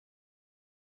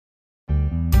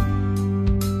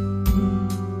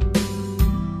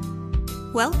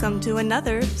Welcome to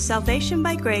another Salvation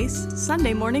by Grace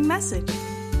Sunday morning message.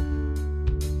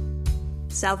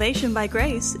 Salvation by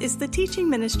Grace is the teaching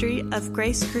ministry of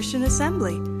Grace Christian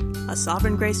Assembly, a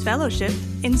Sovereign Grace Fellowship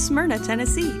in Smyrna,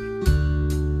 Tennessee.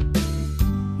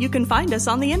 You can find us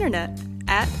on the internet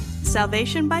at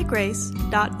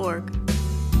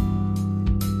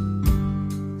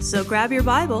salvationbygrace.org. So grab your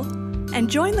Bible and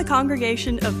join the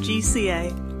congregation of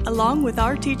GCA along with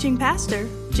our teaching pastor,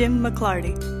 Jim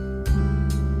McClarty.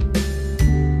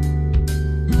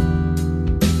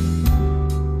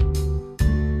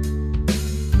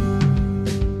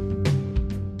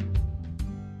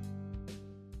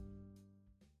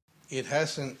 It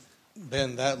hasn't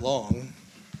been that long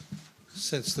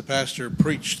since the pastor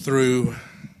preached through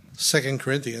 2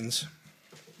 Corinthians.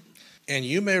 And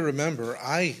you may remember,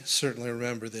 I certainly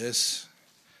remember this,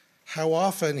 how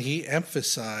often he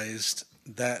emphasized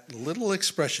that little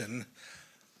expression,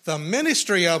 the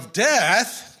ministry of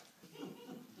death.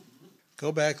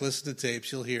 Go back, listen to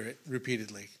tapes, you'll hear it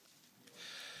repeatedly.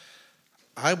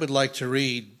 I would like to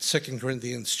read 2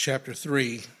 Corinthians chapter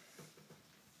 3,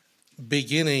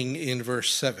 beginning in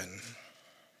verse 7.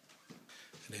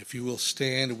 And if you will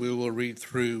stand, we will read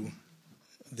through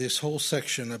this whole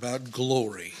section about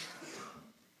glory.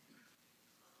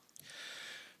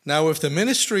 Now, if the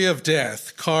ministry of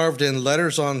death, carved in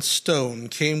letters on stone,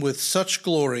 came with such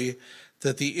glory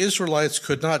that the Israelites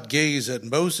could not gaze at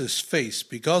Moses' face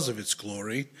because of its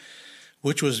glory,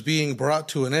 which was being brought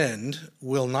to an end,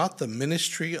 will not the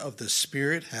ministry of the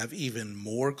Spirit have even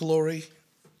more glory?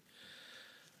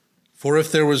 For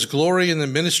if there was glory in the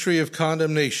ministry of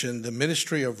condemnation, the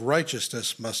ministry of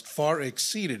righteousness must far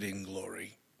exceed it in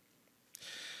glory.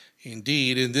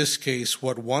 Indeed, in this case,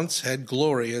 what once had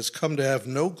glory has come to have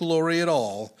no glory at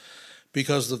all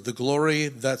because of the glory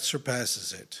that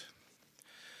surpasses it.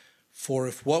 For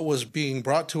if what was being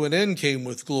brought to an end came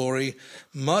with glory,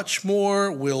 much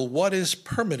more will what is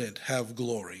permanent have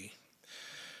glory.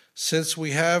 Since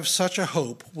we have such a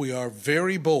hope, we are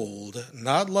very bold,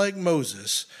 not like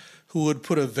Moses, who would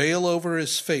put a veil over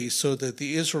his face so that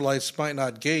the Israelites might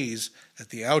not gaze at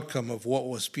the outcome of what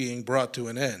was being brought to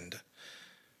an end.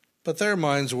 But their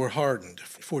minds were hardened,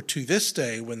 for to this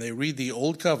day, when they read the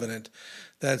Old Covenant,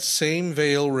 that same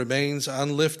veil remains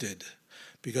unlifted,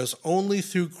 because only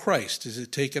through Christ is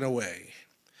it taken away.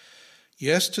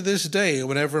 Yes, to this day,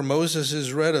 whenever Moses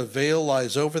is read, a veil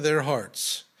lies over their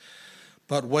hearts.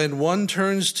 But when one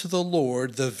turns to the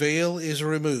Lord, the veil is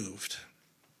removed.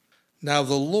 Now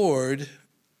the Lord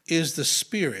is the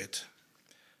Spirit,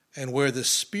 and where the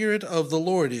Spirit of the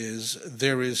Lord is,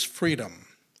 there is freedom.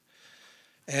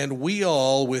 And we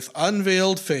all, with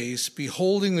unveiled face,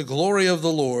 beholding the glory of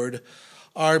the Lord,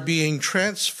 are being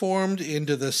transformed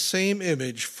into the same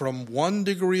image from one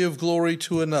degree of glory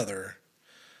to another.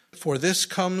 For this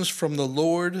comes from the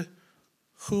Lord,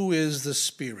 who is the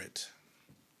Spirit.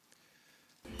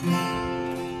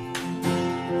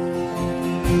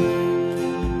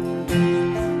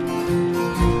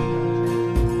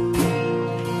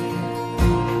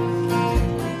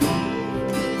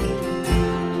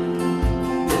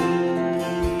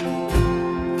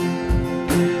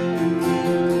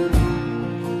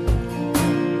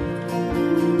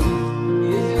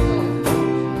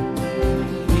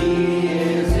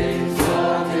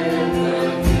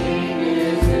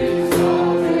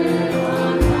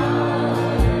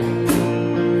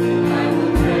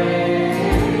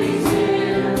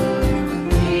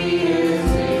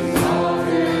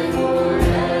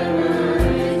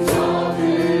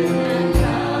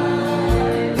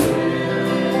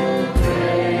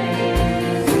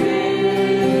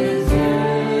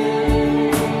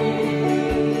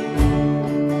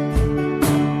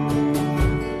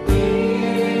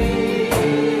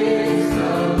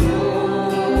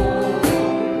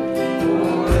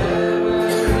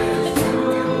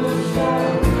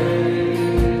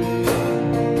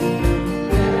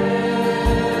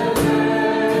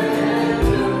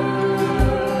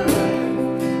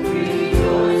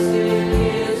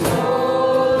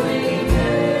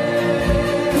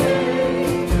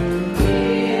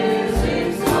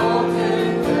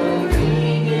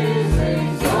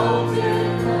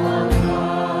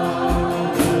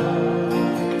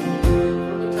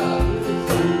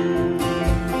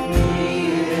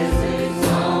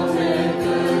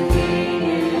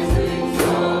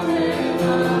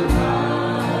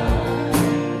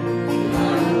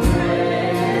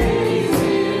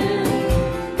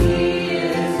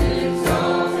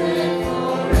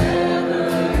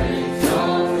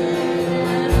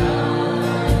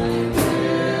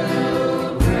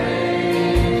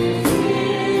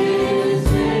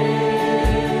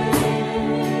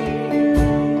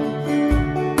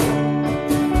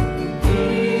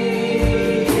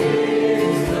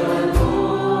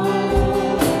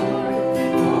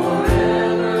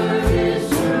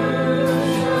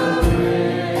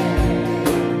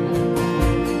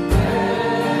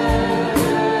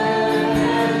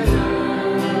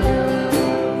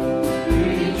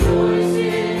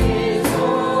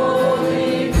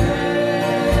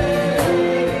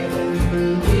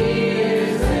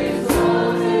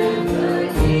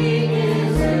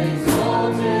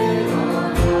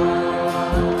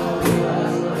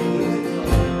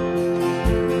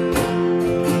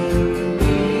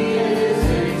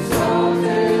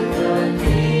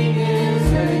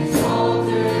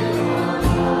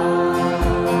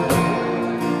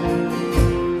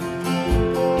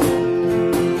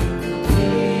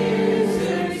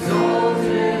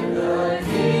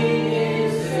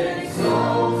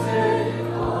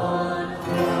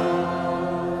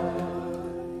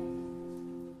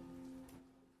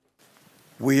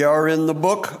 are in the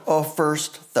book of 1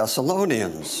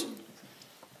 Thessalonians.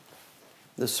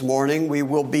 This morning we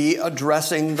will be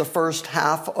addressing the first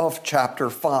half of chapter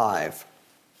 5.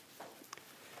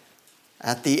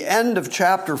 At the end of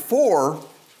chapter 4,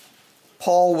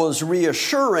 Paul was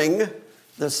reassuring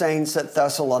the saints at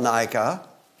Thessalonica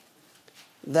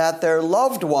that their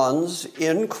loved ones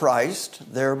in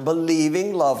Christ, their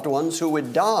believing loved ones who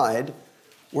had died,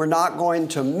 were not going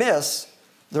to miss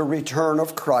the return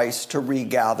of Christ to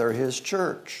regather his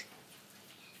church.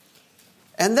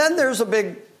 And then there's a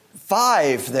big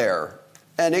 5 there,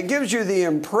 and it gives you the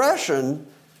impression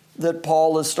that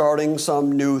Paul is starting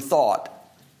some new thought.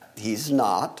 He's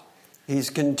not. He's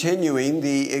continuing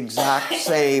the exact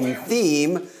same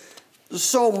theme,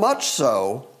 so much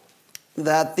so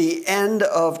that the end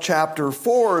of chapter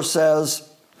 4 says,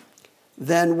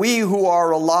 "Then we who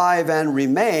are alive and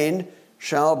remain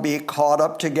shall be caught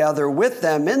up together with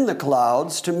them in the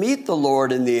clouds to meet the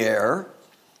Lord in the air,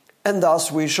 and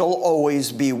thus we shall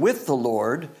always be with the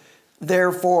Lord.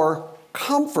 Therefore,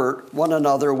 comfort one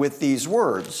another with these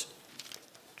words."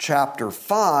 Chapter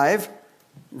 5,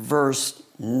 verse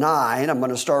 9, I'm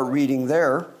going to start reading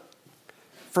there.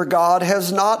 "For God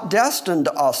has not destined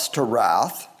us to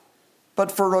wrath,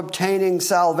 but for obtaining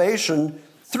salvation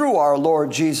through our Lord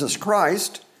Jesus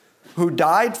Christ, who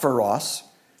died for us,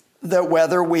 that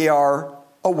whether we are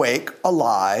awake,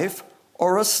 alive,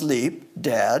 or asleep,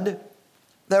 dead,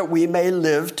 that we may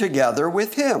live together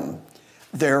with him.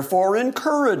 Therefore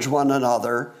encourage one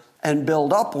another and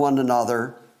build up one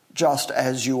another, just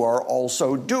as you are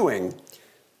also doing."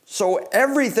 So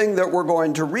everything that we're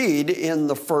going to read in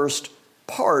the first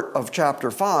part of chapter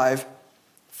 5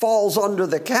 falls under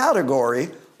the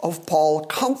category of Paul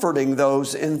comforting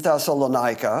those in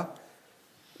Thessalonica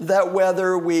that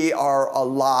whether we are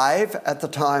alive at the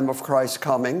time of Christ's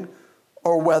coming,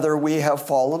 or whether we have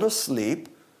fallen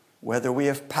asleep, whether we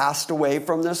have passed away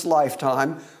from this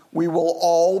lifetime, we will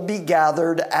all be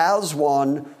gathered as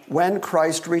one when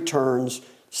Christ returns.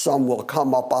 Some will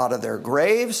come up out of their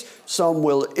graves, some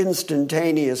will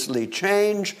instantaneously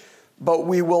change, but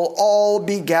we will all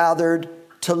be gathered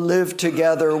to live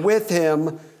together with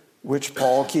him, which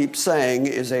Paul keeps saying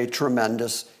is a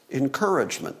tremendous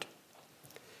encouragement.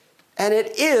 And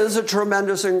it is a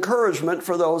tremendous encouragement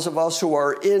for those of us who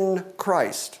are in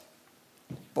Christ.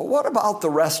 But what about the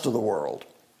rest of the world?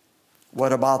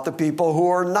 What about the people who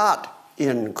are not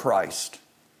in Christ?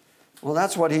 Well,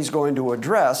 that's what he's going to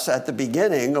address at the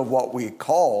beginning of what we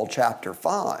call chapter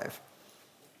 5.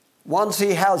 Once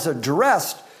he has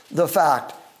addressed the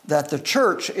fact that the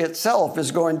church itself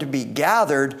is going to be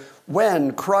gathered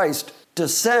when Christ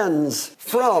descends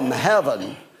from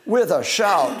heaven with a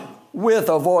shout, with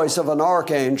a voice of an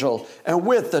archangel, and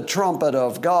with the trumpet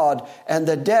of God, and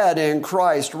the dead in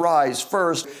Christ rise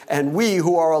first, and we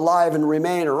who are alive and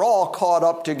remain are all caught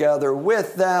up together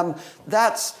with them.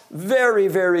 That's very,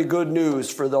 very good news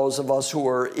for those of us who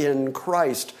are in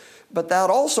Christ. But that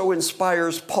also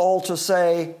inspires Paul to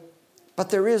say, but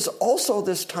there is also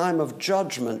this time of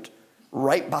judgment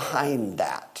right behind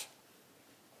that.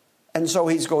 And so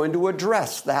he's going to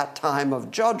address that time of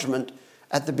judgment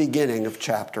at the beginning of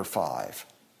chapter 5.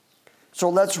 So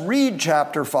let's read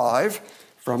chapter 5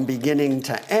 from beginning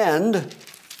to end,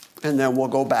 and then we'll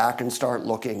go back and start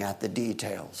looking at the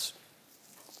details.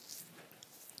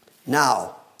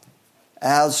 "Now,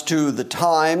 as to the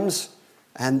times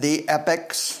and the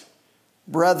epochs,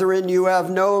 brethren, you have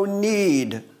no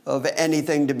need of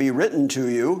anything to be written to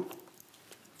you,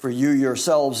 for you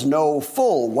yourselves know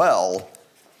full well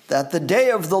that the day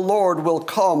of the Lord will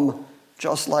come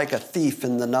just like a thief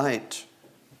in the night.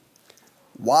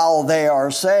 While they are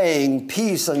saying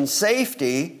peace and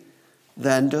safety,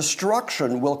 then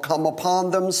destruction will come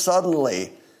upon them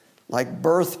suddenly, like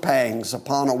birth pangs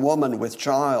upon a woman with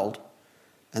child,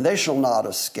 and they shall not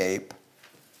escape.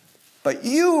 But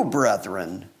you,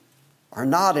 brethren, are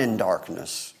not in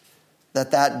darkness,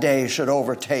 that day should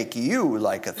overtake you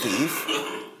like a thief.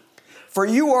 For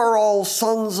you are all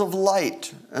sons of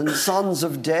light and sons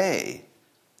of day.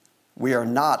 We are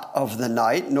not of the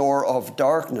night nor of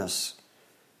darkness.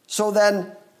 So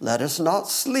then, let us not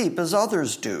sleep as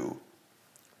others do,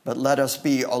 but let us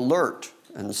be alert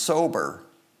and sober.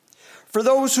 For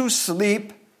those who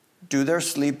sleep do their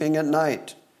sleeping at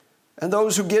night, and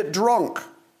those who get drunk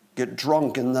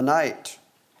in the night.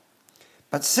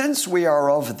 But since we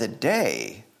are of the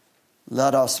day,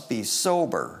 let us be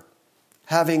sober,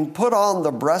 having put on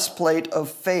the breastplate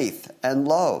of faith and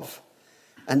love,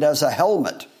 and as a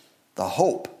helmet, the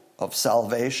hope of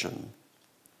salvation.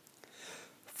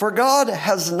 For God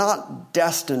has not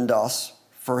destined us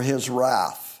for his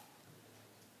wrath,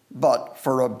 but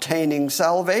for obtaining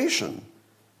salvation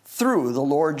through the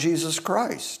Lord Jesus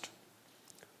Christ,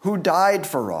 who died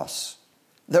for us,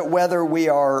 that whether we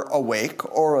are awake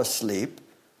or asleep,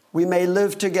 we may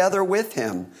live together with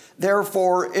him.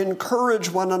 Therefore, encourage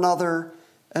one another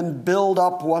and build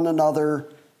up one another,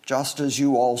 just as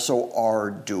you also are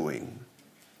doing.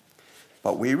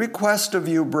 But we request of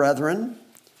you, brethren,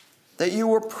 that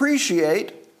you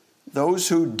appreciate those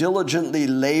who diligently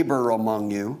labor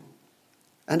among you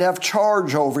and have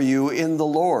charge over you in the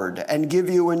Lord and give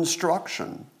you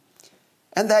instruction,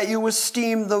 and that you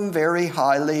esteem them very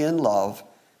highly in love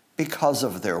because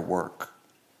of their work.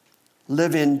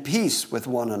 Live in peace with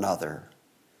one another.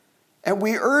 And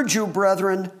we urge you,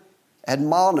 brethren,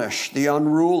 admonish the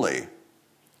unruly,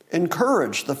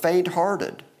 encourage the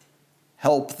faint-hearted,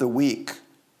 help the weak,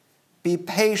 be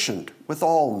patient with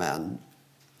all men.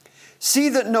 See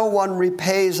that no one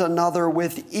repays another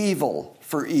with evil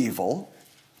for evil,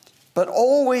 but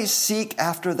always seek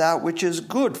after that which is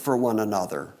good for one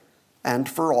another and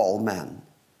for all men.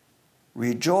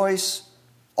 Rejoice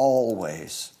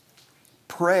always.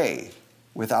 Pray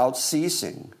without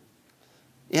ceasing.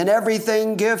 In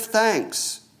everything give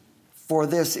thanks, for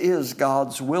this is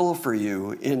God's will for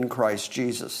you in Christ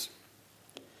Jesus.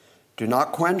 Do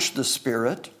not quench the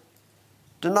Spirit.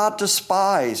 Do not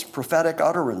despise prophetic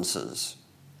utterances,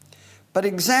 but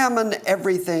examine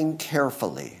everything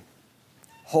carefully.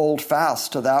 Hold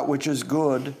fast to that which is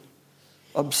good.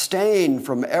 Abstain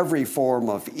from every form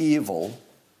of evil.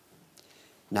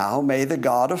 Now may the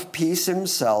God of peace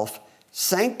himself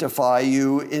sanctify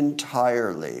you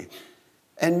entirely,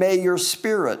 and may your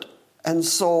spirit and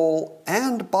soul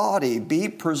and body be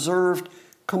preserved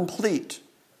complete,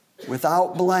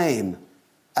 without blame,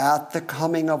 at the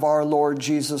coming of our Lord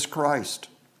Jesus Christ.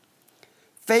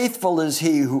 Faithful is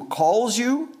he who calls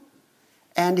you,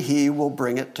 and he will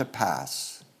bring it to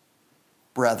pass.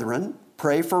 Brethren,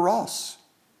 pray for us.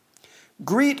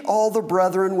 Greet all the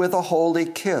brethren with a holy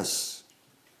kiss.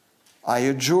 I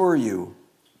adjure you,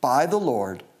 by the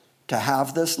Lord, to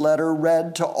have this letter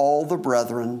read to all the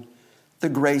brethren. The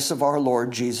grace of our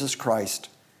Lord Jesus Christ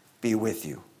be with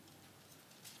you.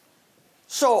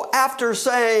 So after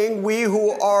saying, we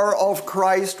who are of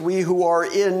Christ, we who are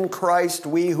in Christ,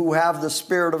 we who have the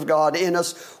Spirit of God in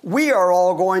us, we are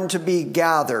all going to be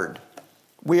gathered.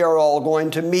 We are all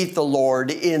going to meet the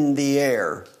Lord in the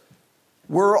air.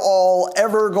 We're all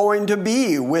ever going to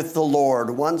be with the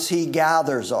Lord once he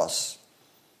gathers us.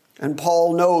 And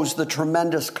Paul knows the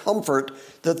tremendous comfort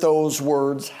that those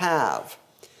words have.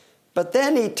 But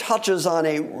then he touches on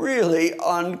a really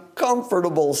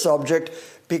uncomfortable subject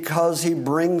because he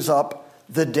brings up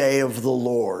the day of the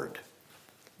Lord.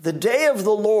 The day of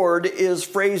the Lord is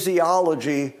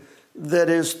phraseology that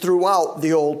is throughout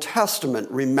the Old Testament.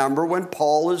 Remember, when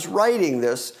Paul is writing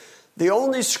this, the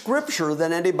only scripture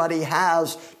that anybody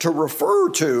has to refer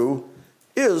to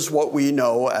is what we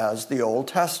know as the Old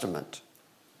Testament.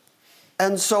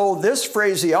 And so this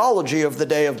phraseology of the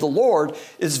day of the Lord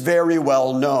is very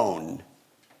well known.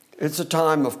 It's a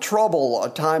time of trouble, a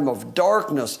time of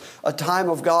darkness, a time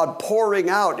of God pouring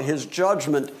out his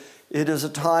judgment. It is a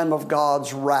time of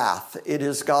God's wrath. It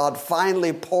is God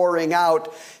finally pouring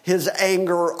out his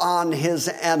anger on his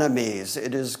enemies.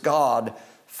 It is God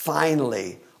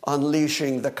finally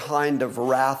unleashing the kind of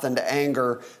wrath and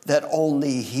anger that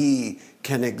only he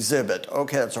can exhibit.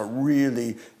 Okay, that's a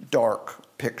really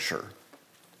dark picture.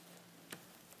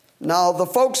 Now, the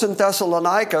folks in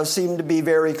Thessalonica seem to be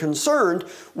very concerned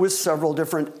with several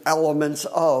different elements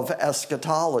of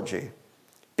eschatology,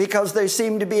 because they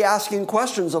seem to be asking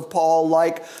questions of Paul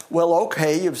like, well,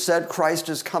 okay, you've said Christ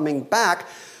is coming back,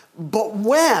 but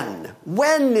when?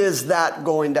 When is that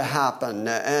going to happen?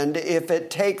 And if it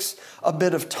takes a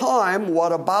bit of time,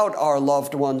 what about our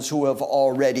loved ones who have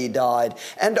already died?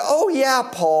 And oh yeah,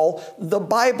 Paul, the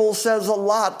Bible says a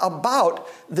lot about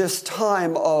this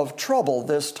time of trouble,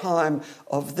 this time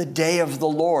of the day of the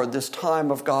Lord, this time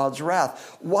of God's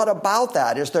wrath. What about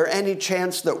that? Is there any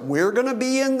chance that we're going to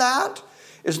be in that?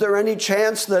 Is there any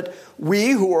chance that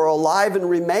we who are alive and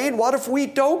remain, what if we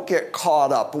don't get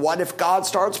caught up? What if God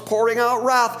starts pouring out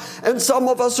wrath and some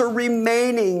of us are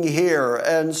remaining here?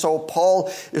 And so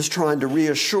Paul is trying to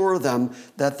reassure them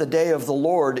that the day of the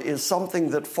Lord is something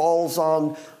that falls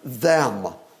on them.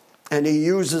 And he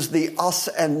uses the us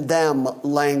and them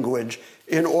language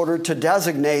in order to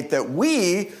designate that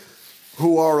we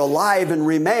who are alive and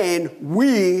remain,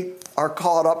 we are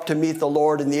caught up to meet the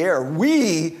Lord in the air.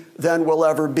 We then will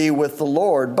ever be with the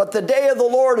Lord. But the day of the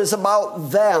Lord is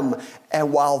about them.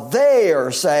 And while they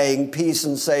are saying peace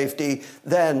and safety,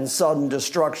 then sudden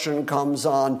destruction comes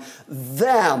on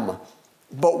them.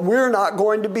 But we're not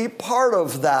going to be part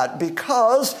of that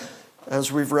because,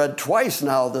 as we've read twice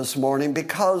now this morning,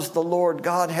 because the Lord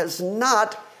God has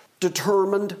not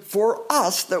determined for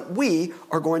us that we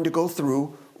are going to go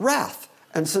through wrath.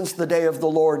 And since the day of the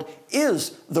Lord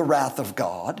is the wrath of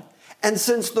God, and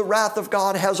since the wrath of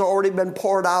God has already been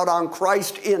poured out on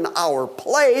Christ in our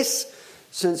place,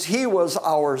 since he was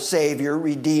our Savior,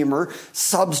 Redeemer,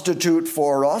 substitute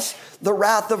for us, the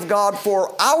wrath of God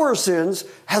for our sins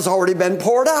has already been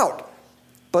poured out.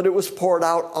 But it was poured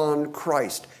out on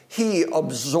Christ. He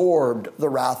absorbed the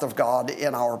wrath of God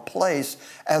in our place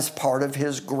as part of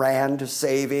his grand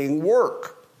saving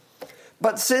work.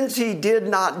 But since he did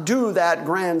not do that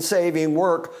grand saving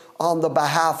work on the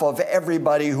behalf of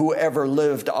everybody who ever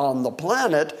lived on the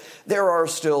planet, there are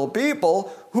still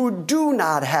people who do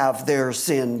not have their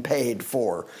sin paid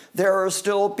for. There are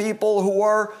still people who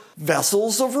are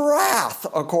vessels of wrath,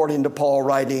 according to Paul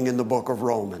writing in the book of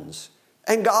Romans.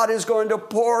 And God is going to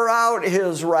pour out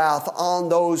his wrath on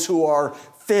those who are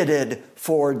fitted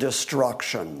for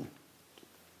destruction.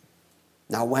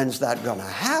 Now, when's that going to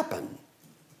happen?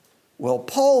 Well,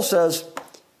 Paul says,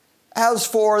 as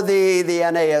for the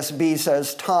NASB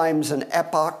says times and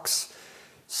epochs.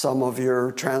 Some of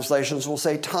your translations will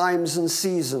say times and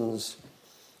seasons.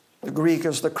 The Greek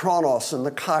is the chronos and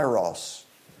the kairos.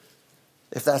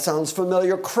 If that sounds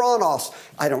familiar, chronos.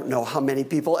 I don't know how many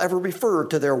people ever refer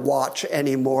to their watch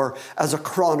anymore as a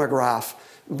chronograph,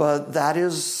 but that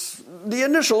is the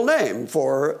initial name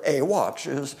for a watch,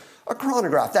 is a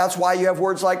chronograph. That's why you have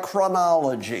words like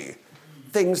chronology,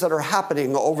 things that are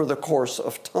happening over the course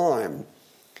of time.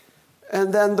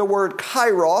 And then the word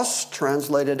kairos,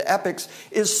 translated epochs,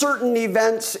 is certain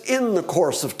events in the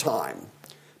course of time.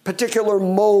 Particular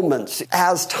moments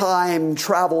as time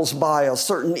travels by us,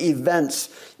 certain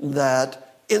events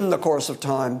that in the course of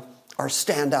time are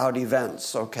standout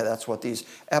events. Okay, that's what these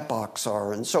epochs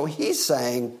are. And so he's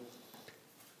saying,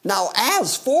 now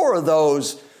as for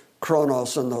those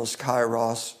chronos and those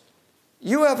kairos,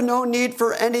 you have no need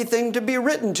for anything to be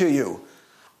written to you.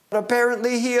 But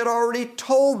apparently he had already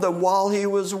told them while he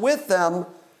was with them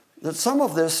that some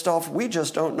of this stuff we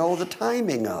just don't know the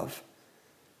timing of.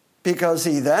 Because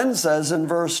he then says in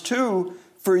verse 2,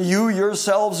 for you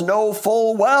yourselves know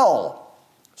full well.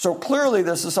 So clearly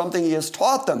this is something he has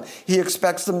taught them. He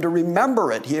expects them to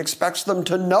remember it. He expects them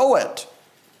to know it.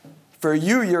 For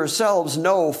you yourselves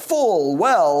know full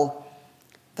well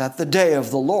that the day of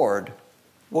the Lord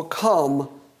will come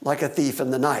like a thief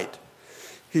in the night.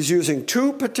 He's using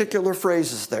two particular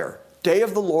phrases there. Day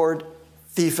of the Lord,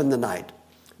 thief in the night.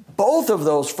 Both of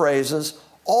those phrases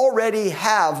already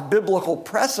have biblical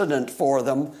precedent for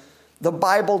them. The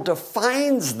Bible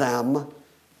defines them,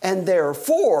 and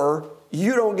therefore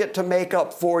you don't get to make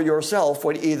up for yourself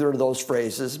what either of those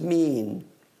phrases mean.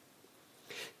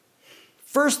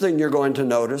 First thing you're going to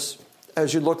notice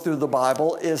as you look through the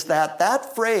Bible is that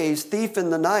that phrase, thief in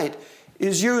the night,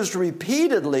 is used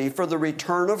repeatedly for the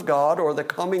return of God or the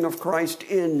coming of Christ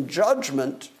in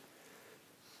judgment,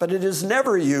 but it is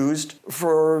never used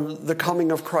for the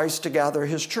coming of Christ to gather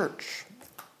his church.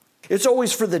 It's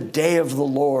always for the day of the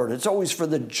Lord. It's always for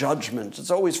the judgment.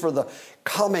 It's always for the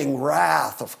coming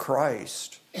wrath of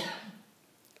Christ.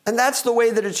 And that's the way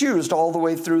that it's used all the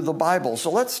way through the Bible. So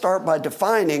let's start by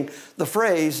defining the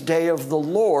phrase day of the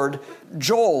Lord,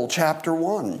 Joel chapter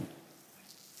 1.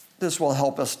 This will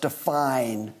help us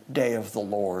define day of the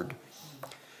Lord.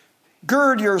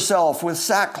 Gird yourself with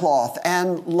sackcloth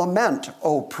and lament,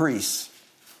 O priests.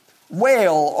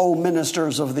 Wail, O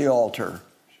ministers of the altar.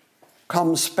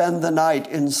 Come spend the night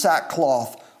in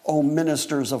sackcloth, O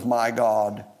ministers of my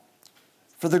God.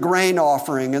 For the grain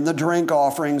offering and the drink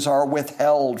offerings are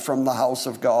withheld from the house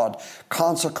of God.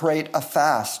 Consecrate a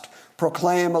fast.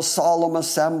 Proclaim a solemn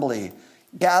assembly.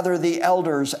 Gather the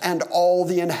elders and all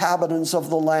the inhabitants of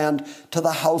the land to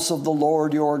the house of the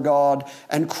Lord your God,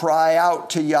 and cry out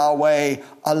to Yahweh,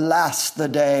 alas the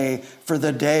day, for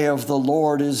the day of the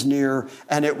Lord is near,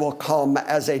 and it will come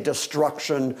as a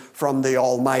destruction from the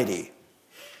Almighty.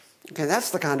 Okay,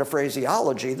 that's the kind of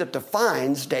phraseology that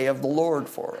defines day of the Lord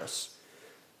for us.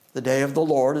 The day of the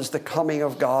Lord is the coming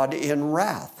of God in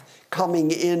wrath, coming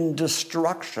in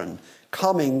destruction,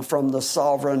 coming from the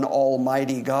sovereign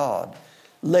Almighty God.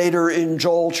 Later in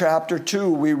Joel chapter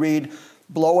 2, we read,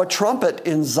 blow a trumpet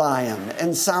in Zion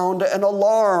and sound an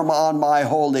alarm on my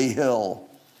holy hill.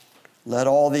 Let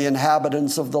all the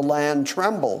inhabitants of the land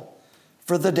tremble,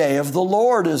 for the day of the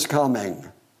Lord is coming.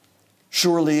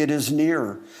 Surely it is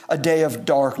near, a day of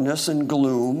darkness and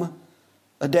gloom,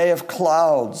 a day of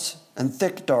clouds and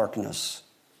thick darkness.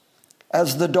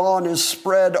 As the dawn is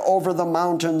spread over the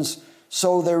mountains,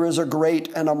 so there is a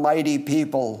great and a mighty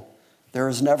people. There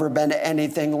has never been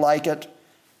anything like it,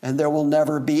 and there will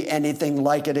never be anything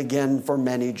like it again for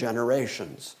many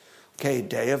generations. Okay,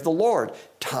 day of the Lord,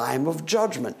 time of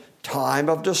judgment, time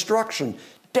of destruction,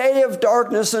 day of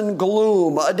darkness and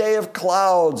gloom, a day of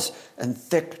clouds and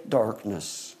thick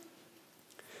darkness.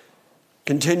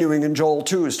 Continuing in Joel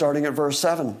 2, starting at verse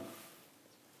 7.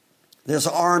 This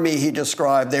army he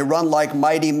described, they run like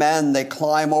mighty men, they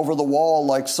climb over the wall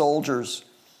like soldiers.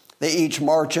 They each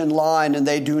march in line and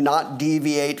they do not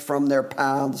deviate from their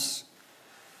paths.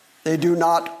 They do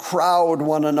not crowd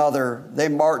one another. They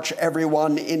march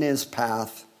everyone in his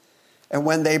path. And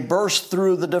when they burst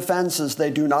through the defenses,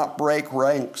 they do not break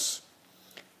ranks.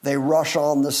 They rush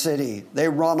on the city. They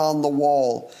run on the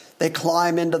wall. They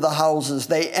climb into the houses.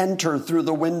 They enter through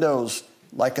the windows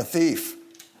like a thief.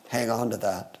 Hang on to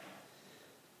that.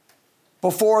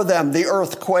 Before them, the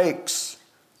earth quakes.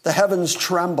 The heavens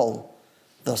tremble.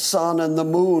 The sun and the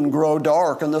moon grow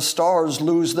dark, and the stars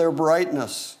lose their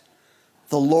brightness.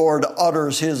 The Lord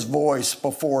utters his voice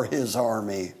before his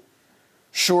army.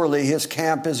 Surely his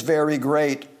camp is very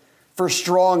great, for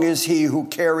strong is he who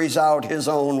carries out his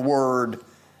own word.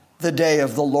 The day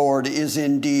of the Lord is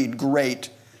indeed great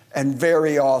and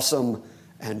very awesome,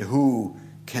 and who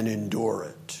can endure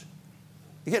it?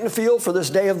 You getting a feel for this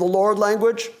day of the Lord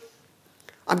language?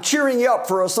 I'm cheering you up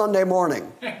for a Sunday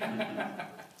morning.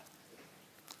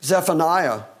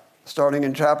 Zephaniah, starting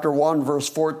in chapter 1, verse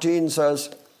 14, says,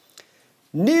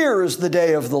 "Near is the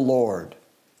day of the Lord,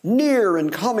 near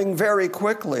and coming very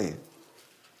quickly.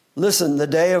 Listen, the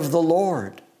day of the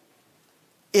Lord.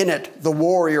 In it, the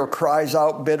warrior cries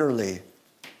out bitterly.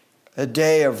 A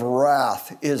day of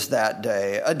wrath is that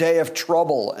day, a day of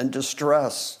trouble and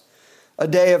distress, a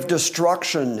day of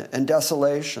destruction and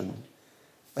desolation,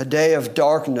 a day of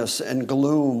darkness and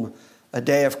gloom, a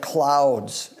day of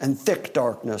clouds and thick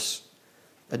darkness,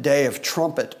 a day of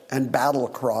trumpet and battle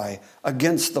cry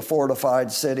against the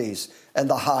fortified cities and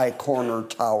the high corner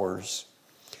towers.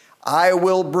 I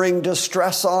will bring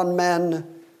distress on men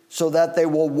so that they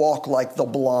will walk like the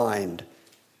blind,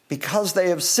 because they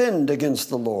have sinned against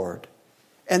the Lord.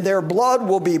 And their blood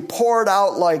will be poured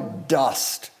out like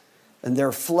dust, and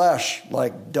their flesh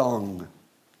like dung.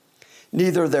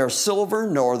 Neither their silver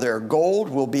nor their gold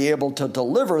will be able to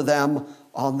deliver them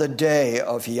on the day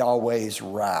of Yahweh's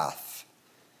wrath.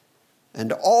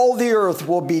 And all the earth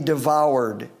will be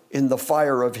devoured in the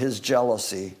fire of his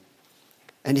jealousy.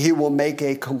 And he will make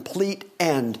a complete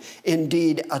end,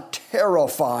 indeed a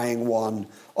terrifying one,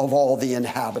 of all the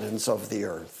inhabitants of the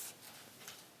earth."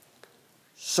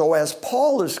 So as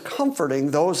Paul is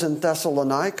comforting those in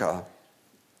Thessalonica,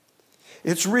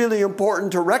 it's really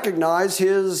important to recognize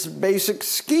his basic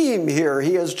scheme here.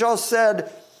 He has just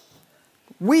said,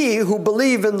 we who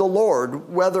believe in the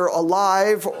Lord, whether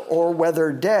alive or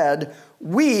whether dead,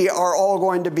 we are all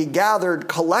going to be gathered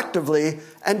collectively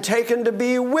and taken to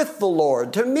be with the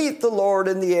Lord, to meet the Lord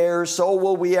in the air. So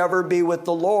will we ever be with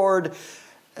the Lord.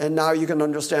 And now you can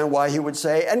understand why he would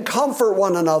say, and comfort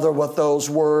one another with those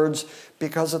words,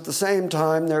 because at the same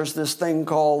time, there's this thing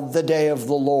called the day of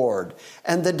the Lord.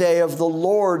 And the day of the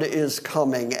Lord is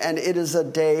coming, and it is a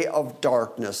day of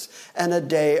darkness, and a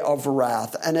day of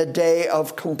wrath, and a day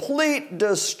of complete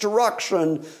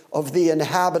destruction of the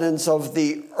inhabitants of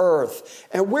the earth.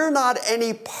 And we're not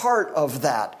any part of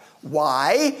that.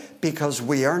 Why? Because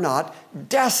we are not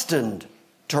destined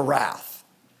to wrath.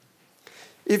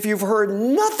 If you've heard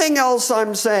nothing else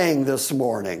I'm saying this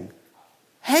morning,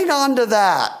 hang on to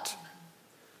that.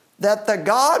 That the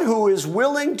God who is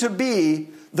willing to be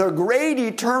the great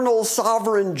eternal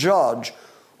sovereign judge,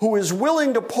 who is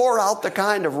willing to pour out the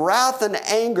kind of wrath and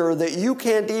anger that you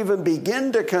can't even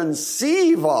begin to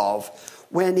conceive of,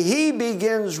 when he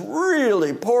begins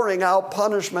really pouring out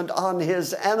punishment on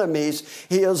his enemies,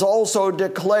 he has also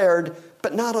declared,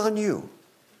 but not on you.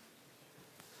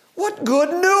 What good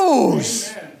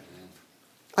news! Amen.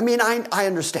 I mean, I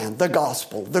understand the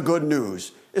gospel, the good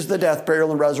news, is the death, burial,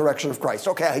 and resurrection of Christ.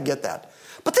 Okay, I get that.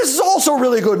 But this is also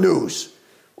really good news,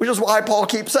 which is why Paul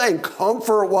keeps saying,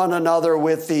 comfort one another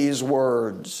with these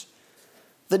words.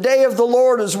 The day of the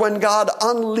Lord is when God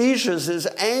unleashes his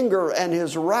anger and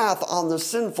his wrath on the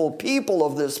sinful people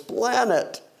of this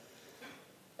planet.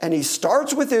 And he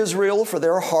starts with Israel for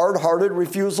their hard-hearted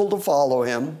refusal to follow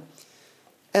him.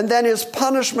 And then his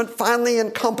punishment finally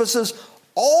encompasses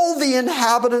all the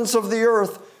inhabitants of the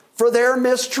earth for their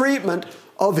mistreatment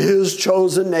of his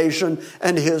chosen nation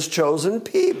and his chosen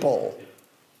people.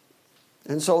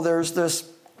 And so there's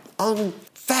this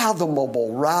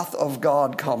unfathomable wrath of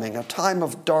God coming, a time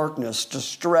of darkness,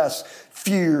 distress,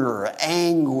 fear,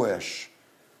 anguish.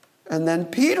 And then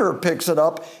Peter picks it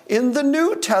up in the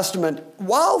New Testament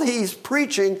while he's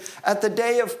preaching at the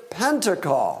day of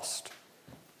Pentecost.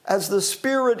 As the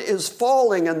Spirit is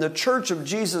falling and the church of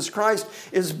Jesus Christ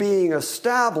is being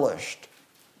established.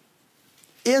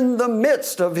 In the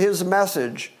midst of his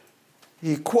message,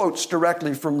 he quotes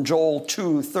directly from Joel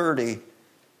 2:30.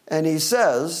 And he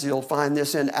says, you'll find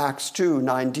this in Acts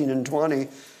 2:19 and 20,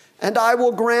 "And I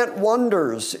will grant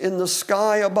wonders in the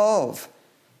sky above,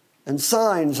 and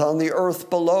signs on the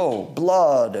earth below,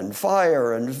 blood and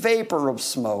fire and vapor of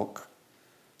smoke.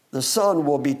 The sun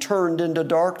will be turned into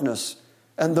darkness,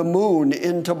 and the moon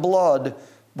into blood,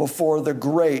 before the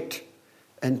great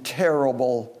and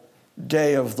terrible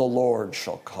day of the Lord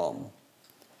shall come."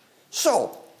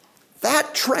 So,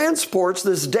 that transports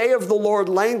this day of the Lord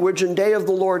language and day of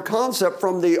the Lord concept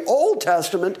from the Old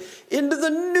Testament into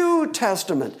the New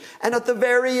Testament. And at the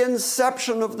very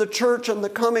inception of the church and the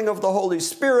coming of the Holy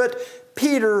Spirit,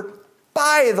 Peter,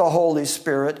 by the Holy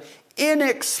Spirit, in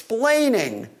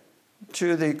explaining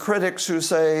to the critics who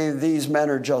say these men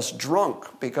are just drunk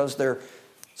because they're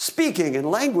speaking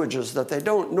in languages that they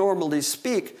don't normally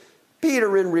speak,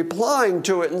 Peter, in replying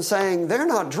to it and saying, they're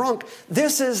not drunk,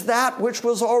 this is that which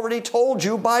was already told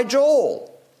you by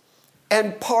Joel.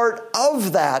 And part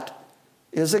of that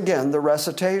is, again, the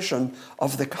recitation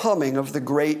of the coming of the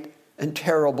great and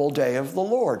terrible day of the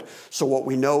Lord. So what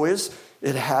we know is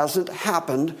it hasn't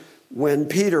happened when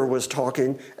Peter was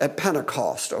talking at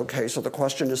Pentecost. Okay, so the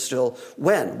question is still,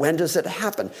 when? When does it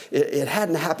happen? It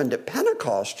hadn't happened at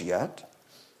Pentecost yet.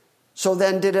 So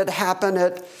then did it happen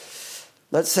at,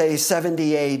 let's say,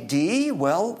 70 A.D.?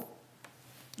 Well,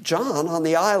 John on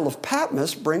the Isle of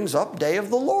Patmos brings up Day of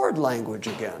the Lord language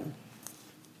again.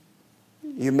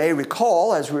 You may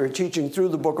recall, as we were teaching through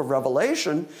the book of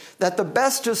Revelation, that the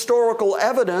best historical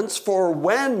evidence for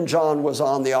when John was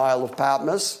on the Isle of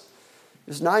Patmos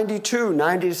is 92,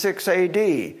 96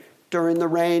 A.D., during the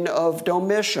reign of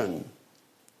Domitian.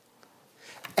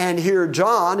 And here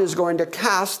John is going to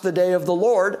cast the day of the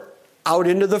Lord out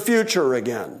into the future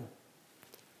again.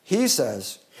 He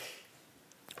says,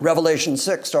 Revelation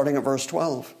 6, starting at verse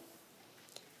 12,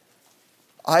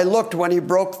 "I looked when he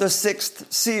broke the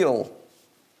sixth seal,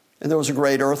 and there was a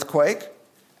great earthquake,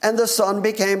 and the sun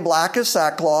became black as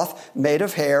sackcloth made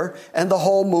of hair, and the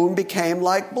whole moon became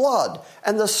like blood,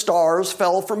 and the stars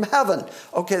fell from heaven."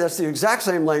 Okay, that's the exact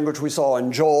same language we saw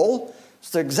in Joel.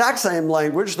 It's the exact same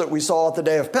language that we saw at the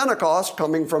day of Pentecost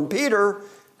coming from Peter,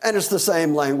 and it's the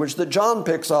same language that John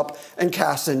picks up and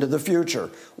casts into the future.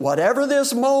 Whatever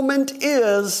this moment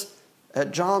is,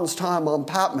 at John's time on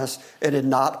Patmos, it had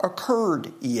not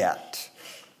occurred yet.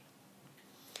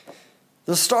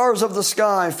 "The stars of the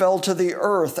sky fell to the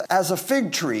earth as a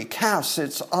fig tree casts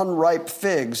its unripe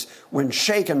figs when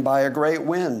shaken by a great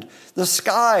wind. The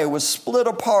sky was split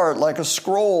apart like a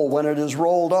scroll when it is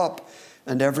rolled up,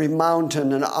 and every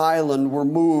mountain and island were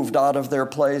moved out of their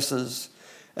places.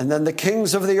 And then the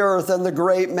kings of the earth and the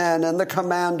great men and the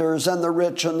commanders and the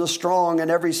rich and the strong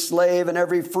and every slave and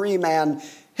every free man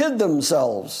hid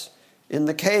themselves in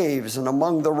the caves and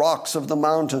among the rocks of the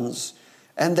mountains.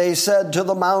 And they said to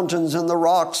the mountains and the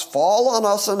rocks, 'Fall on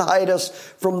us and hide us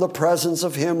from the presence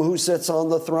of him who sits on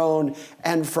the throne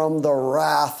and from the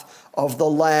wrath of the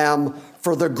Lamb,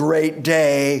 for the great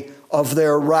day of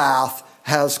their wrath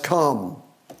has come.'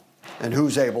 And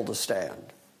who's able to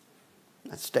stand?"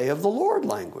 That's Day of the Lord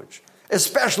language,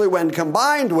 especially when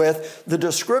combined with the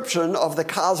description of the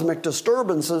cosmic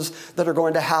disturbances that are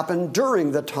going to happen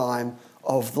during the time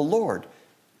of the Lord.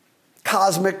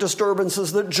 Cosmic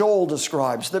disturbances that Joel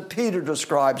describes, that Peter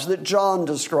describes, that John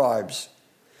describes.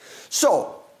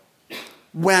 So,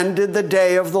 when did the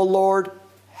day of the Lord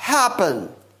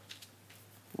happen?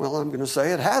 Well, I'm going to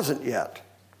say it hasn't yet,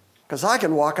 because I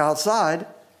can walk outside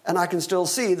and I can still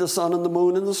see the sun and the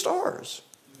moon and the stars.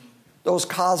 Those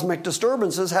cosmic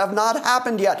disturbances have not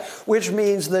happened yet, which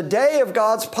means the day of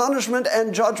God's punishment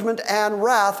and judgment and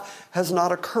wrath has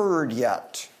not occurred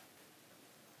yet.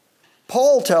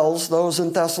 Paul tells those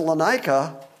in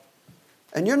Thessalonica,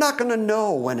 and you're not going to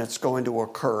know when it's going to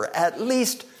occur. At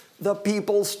least the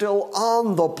people still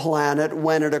on the planet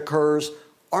when it occurs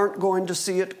aren't going to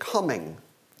see it coming.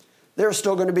 They're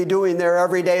still going to be doing their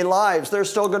everyday lives. They're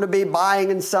still going to be buying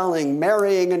and selling,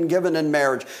 marrying and giving in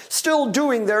marriage, still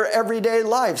doing their everyday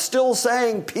life, still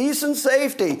saying peace and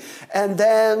safety. And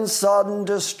then sudden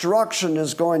destruction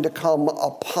is going to come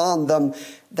upon them.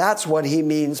 That's what he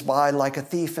means by like a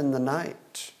thief in the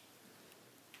night.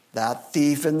 That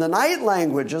thief in the night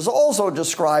language is also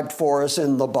described for us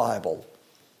in the Bible.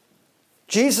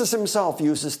 Jesus himself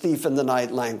uses thief in the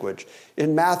night language.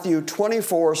 In Matthew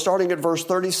 24, starting at verse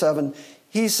 37,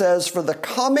 he says, "For the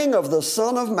coming of the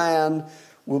Son of Man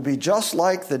will be just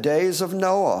like the days of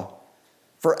Noah.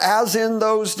 For as in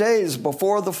those days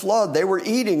before the flood, they were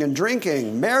eating and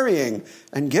drinking, marrying,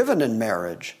 and given in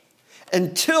marriage,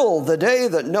 until the day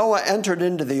that Noah entered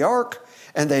into the ark,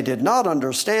 and they did not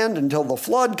understand until the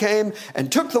flood came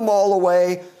and took them all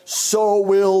away. So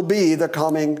will be the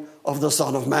coming of the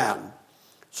Son of Man."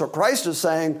 So Christ is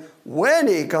saying, when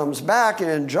he comes back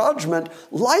in judgment,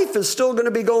 life is still going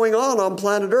to be going on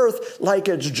planet Earth like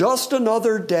it's just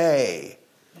another day.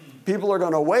 People are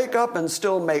going to wake up and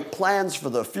still make plans for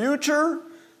the future.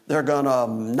 They're going to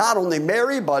not only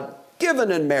marry, but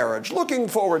given in marriage, looking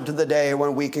forward to the day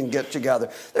when we can get together.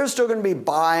 They're still going to be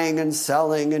buying and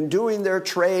selling and doing their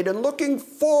trade and looking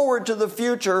forward to the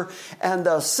future. And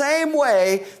the same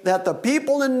way that the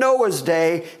people in Noah's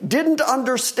day didn't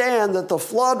understand that the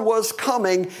flood was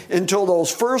coming until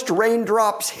those first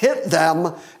raindrops hit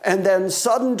them and then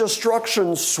sudden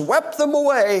destruction swept them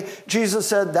away, Jesus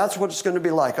said that's what it's going to be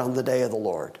like on the day of the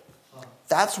Lord.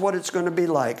 That's what it's going to be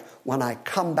like when I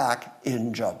come back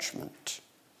in judgment.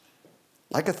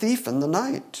 Like a thief in the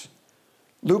night.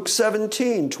 Luke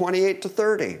 17, 28 to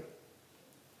 30.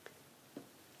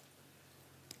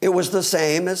 It was the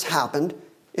same as happened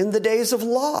in the days of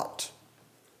Lot.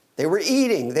 They were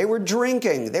eating, they were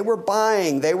drinking, they were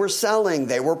buying, they were selling,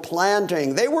 they were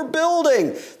planting, they were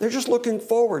building. They're just looking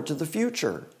forward to the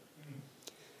future.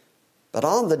 But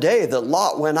on the day that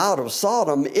Lot went out of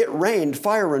Sodom, it rained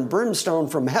fire and brimstone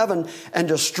from heaven and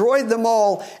destroyed them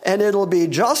all, and it'll be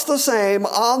just the same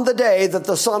on the day that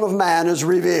the Son of Man is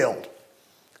revealed.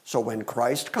 So when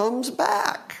Christ comes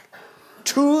back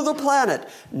to the planet,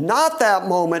 not that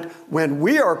moment when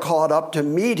we are caught up to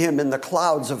meet him in the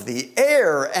clouds of the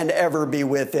air and ever be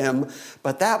with him,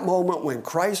 but that moment when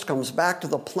Christ comes back to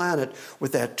the planet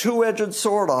with that two-edged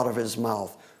sword out of his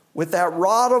mouth, with that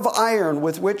rod of iron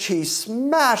with which he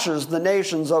smashes the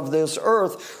nations of this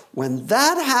earth. When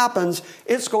that happens,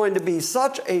 it's going to be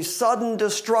such a sudden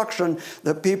destruction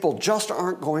that people just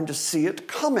aren't going to see it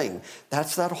coming.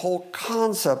 That's that whole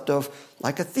concept of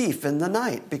like a thief in the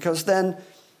night. Because then,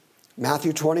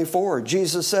 Matthew 24,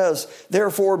 Jesus says,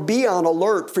 "Therefore be on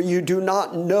alert, for you do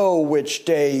not know which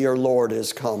day your Lord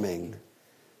is coming.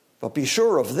 But be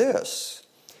sure of this,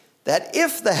 that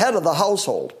if the head of the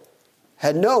household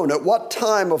had known at what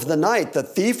time of the night the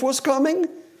thief was coming,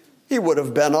 he would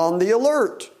have been on the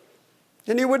alert,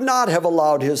 and he would not have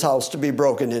allowed his house to be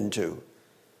broken into.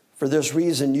 For this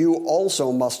reason you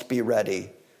also must be ready,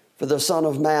 for the Son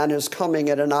of Man is coming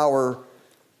at an hour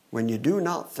when you do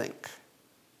not think."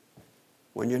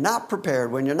 When you're not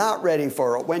prepared, when you're not ready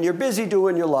for it, when you're busy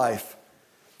doing your life,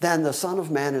 then the Son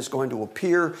of Man is going to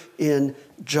appear in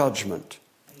judgment.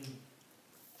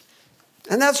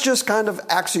 And that's just kind of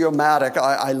axiomatic.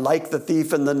 I like the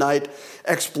thief in the night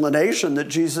explanation that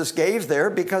Jesus gave there,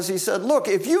 because he said, look,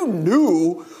 if you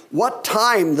knew what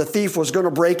time the thief was going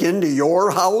to break into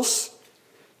your house,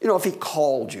 if he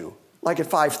called you, like at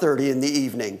 5:30 in the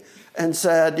evening, and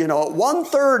said, at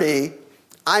 1:30,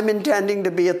 I'm intending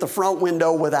to be at the front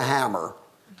window with a hammer.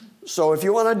 So if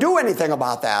you want to do anything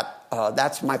about that,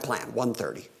 that's my plan,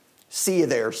 1:30. See you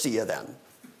there, see you then.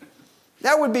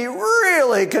 That would be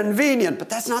really convenient, but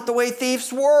that's not the way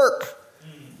thieves work.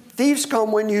 Thieves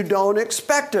come when you don't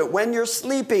expect it, when you're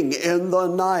sleeping in the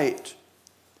night.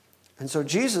 And so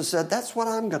Jesus said, that's what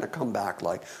I'm going to come back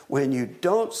like. When you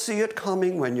don't see it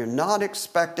coming, when you're not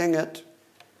expecting it.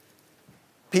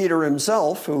 Peter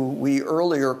himself, who we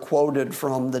earlier quoted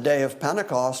from the day of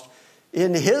Pentecost,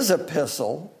 in his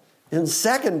epistle, in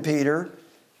 2 Peter,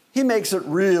 he makes it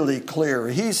really clear.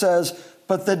 He says,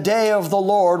 "But the day of the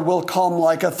Lord will come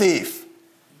like a thief."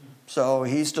 So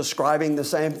he's describing the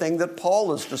same thing that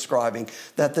Paul is describing,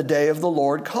 that the day of the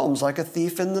Lord comes like a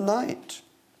thief in the night.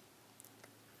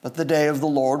 "But the day of the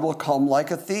Lord will come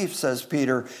like a thief," says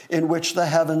Peter, "in which the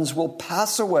heavens will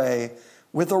pass away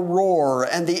with a roar,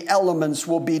 and the elements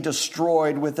will be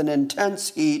destroyed with an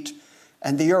intense heat,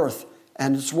 and the earth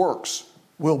and its works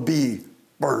will be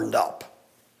burned up."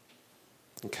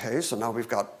 Okay, so now we've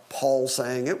got Paul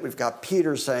saying it, we've got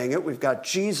Peter saying it, we've got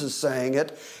Jesus saying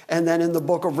it, and then in the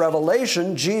book of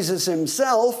Revelation, Jesus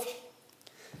himself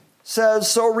says,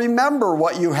 "So remember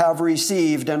what you have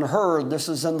received and heard." This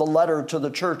is in the letter to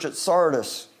the church at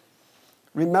Sardis.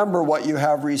 "Remember what you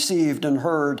have received and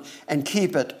heard, and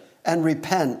keep it, and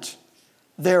repent.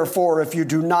 Therefore, if you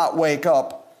do not wake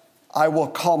up, I will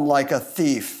come like a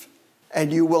thief,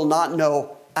 and you will not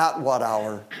know at what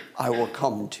hour I will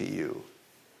come to you."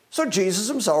 So Jesus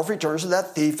himself returns to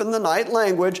that thief in the night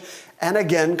language and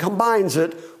again combines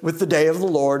it with the day of the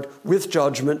Lord, with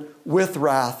judgment, with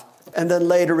wrath, And then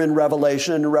later in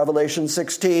Revelation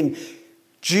 16,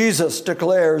 Jesus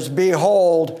declares,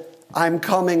 "Behold, I'm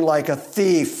coming like a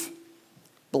thief.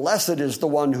 Blessed is the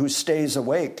one who stays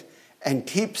awake and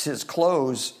keeps his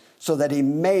clothes so that he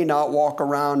may not walk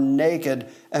around naked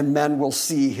and men will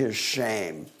see his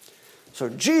shame." So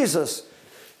Jesus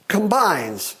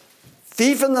combines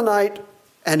thief in the night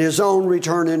and his own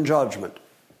return in judgment.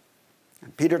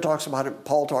 And Peter talks about it,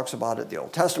 Paul talks about it, the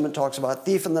Old Testament talks about it.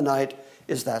 Thief in the night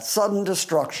is that sudden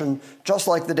destruction, just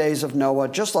like the days of Noah,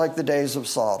 just like the days of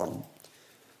Sodom.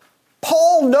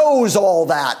 Paul knows all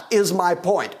that, is my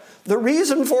point. The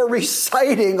reason for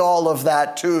reciting all of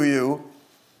that to you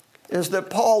is that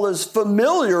Paul is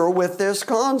familiar with this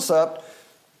concept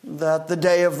that the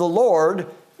day of the Lord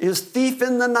is thief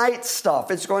in the night stuff.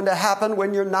 It's going to happen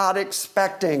when you're not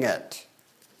expecting it.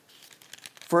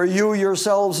 For you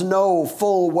yourselves know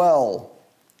full well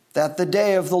that the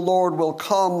day of the Lord will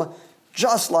come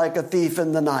just like a thief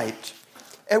in the night.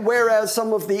 And whereas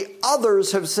some of the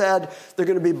others have said they're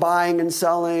going to be buying and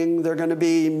selling, they're going to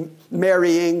be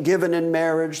marrying, given in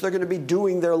marriage, they're going to be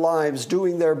doing their lives,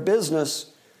 doing their business,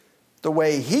 the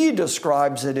way he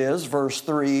describes it is, verse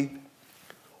 3,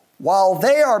 while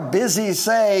they are busy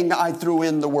saying, I threw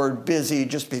in the word busy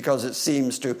just because it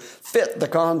seems to fit the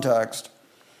context,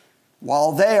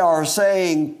 while they are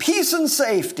saying peace and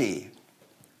safety,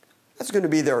 that's going to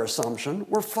be their assumption.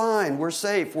 We're fine, we're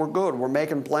safe, we're good, we're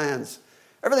making plans.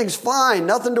 Everything's fine,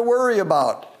 nothing to worry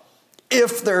about.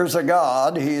 If there's a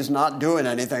God, he's not doing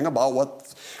anything about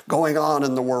what's going on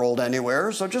in the world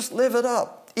anywhere, so just live it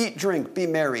up. Eat, drink, be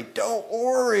merry. Don't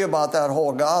worry about that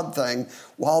whole God thing.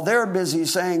 While they're busy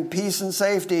saying peace and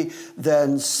safety,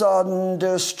 then sudden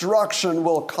destruction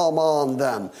will come on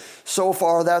them. So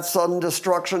far, that sudden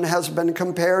destruction has been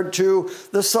compared to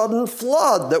the sudden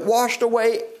flood that washed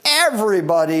away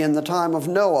everybody in the time of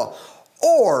Noah,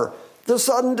 or the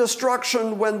sudden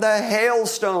destruction when the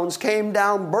hailstones came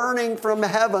down burning from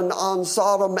heaven on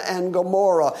Sodom and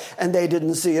Gomorrah, and they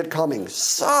didn't see it coming.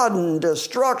 Sudden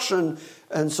destruction.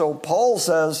 And so Paul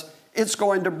says it's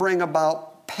going to bring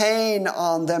about pain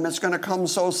on them. It's going to come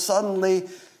so suddenly,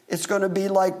 it's going to be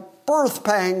like birth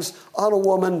pangs on a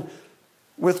woman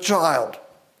with child.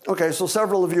 Okay, so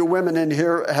several of you women in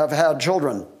here have had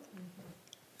children.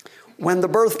 When the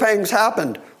birth pangs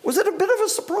happened, was it a bit of a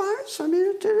surprise? I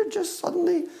mean, did it just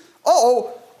suddenly,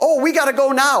 we got to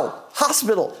go now.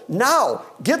 Hospital, now.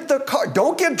 Get the car.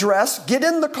 Don't get dressed. Get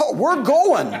in the car. We're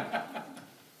going.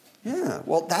 Yeah,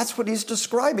 well, that's what he's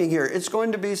describing here. It's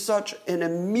going to be such an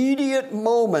immediate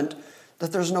moment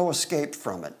that there's no escape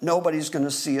from it. Nobody's going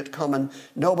to see it coming.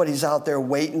 Nobody's out there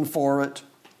waiting for it.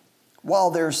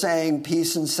 While they're saying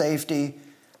peace and safety,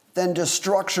 then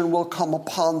destruction will come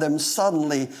upon them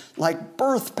suddenly, like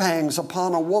birth pangs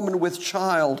upon a woman with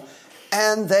child,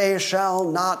 and they shall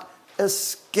not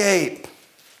escape.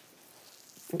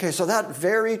 Okay, so that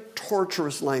very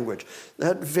torturous language,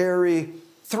 that very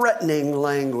threatening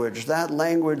language, that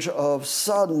language of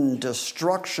sudden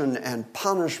destruction and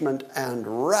punishment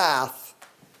and wrath,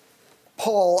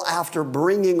 Paul, after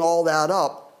bringing all that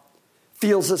up,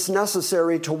 feels it's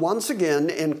necessary to once again,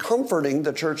 in comforting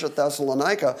the church at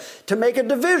Thessalonica, to make a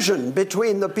division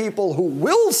between the people who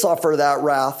will suffer that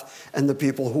wrath and the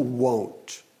people who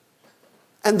won't.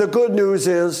 And the good news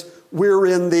is we're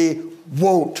in the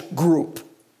won't group.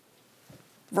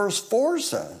 Verse 4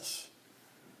 says,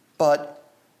 but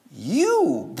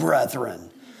you,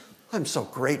 brethren, I'm so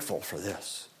grateful for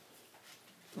this.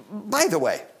 By the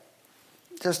way,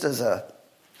 just as a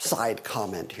side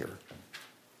comment here,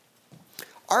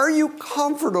 are you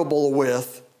comfortable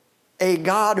with a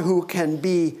God who can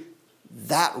be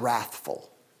that wrathful,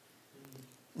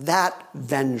 that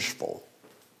vengeful,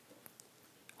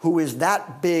 who is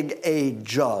that big a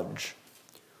judge,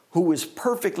 who is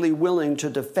perfectly willing to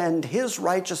defend his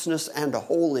righteousness and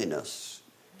holiness,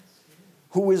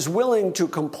 who is willing to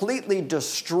completely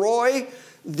destroy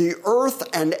the earth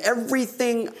and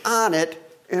everything on it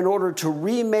in order to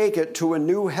remake it to a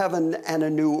new heaven and a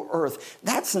new earth?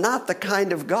 That's not the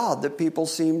kind of God that people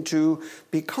seem to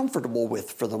be comfortable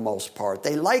with for the most part.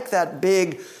 They like that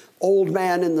big old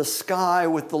man in the sky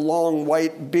with the long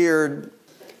white beard.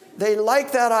 They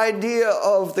like that idea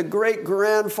of the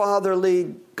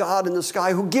great-grandfatherly God in the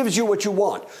sky who gives you what you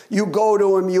want. You go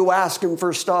to him, you ask him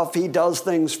for stuff, he does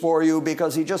things for you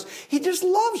because he just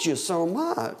loves you so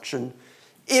much. And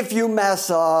if you mess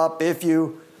up, if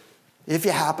you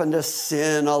happen to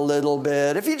sin a little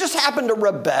bit, if you just happen to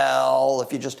rebel,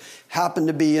 if you just happen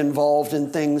to be involved in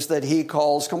things that he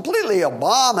calls completely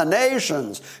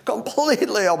abominations,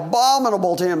 completely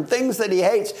abominable to him, things that he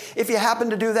hates, if you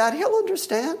happen to do that, he'll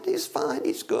understand. He's fine.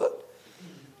 He's good.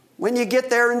 When you get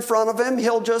there in front of him,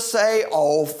 he'll just say,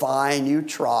 oh, fine, you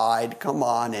tried. Come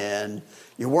on in.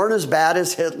 You weren't as bad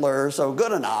as Hitler, so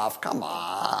good enough. Come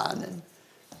on. And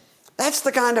that's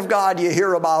the kind of God you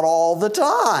hear about all the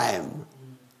time.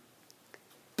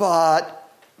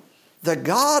 But the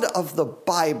God of the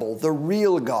Bible, the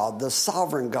real God, the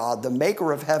sovereign God, the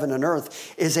maker of heaven and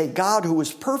earth, is a God who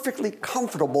is perfectly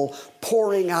comfortable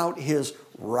pouring out his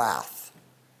wrath,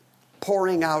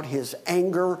 pouring out his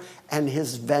anger and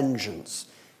his vengeance.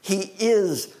 He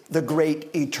is the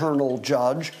great eternal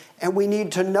judge, and we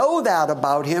need to know that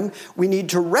about him. We need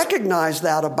to recognize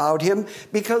that about him,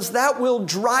 because that will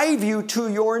drive you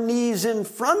to your knees in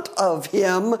front of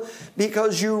him,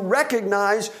 because you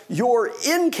recognize your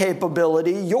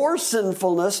incapability, your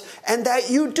sinfulness, and that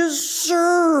you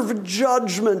deserve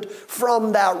judgment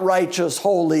from that righteous,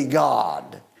 holy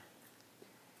God.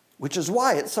 Which is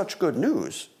why it's such good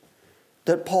news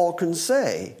that Paul can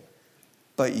say,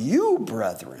 but you,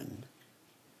 brethren,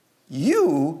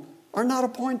 you are not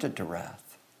appointed to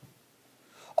wrath.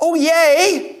 Oh,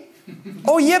 yay!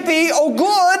 Oh, yippee! Oh,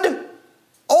 good!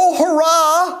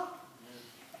 Oh,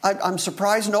 hurrah! I'm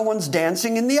surprised no one's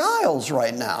dancing in the aisles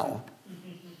right now.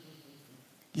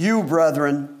 You,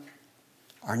 brethren,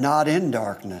 are not in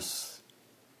darkness,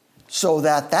 so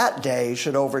that that day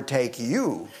should overtake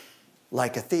you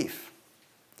like a thief.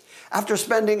 After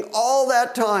spending all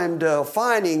that time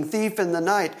defining thief in the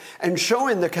night and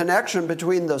showing the connection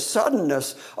between the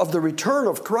suddenness of the return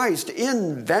of Christ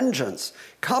in vengeance,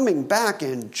 coming back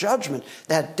in judgment,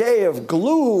 that day of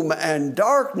gloom and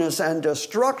darkness and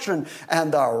destruction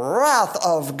and the wrath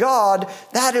of God,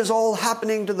 that is all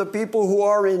happening to the people who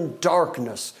are in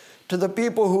darkness, to the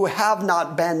people who have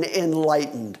not been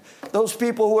enlightened, those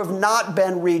people who have not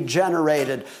been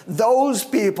regenerated, those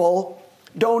people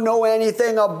don't know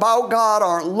anything about God,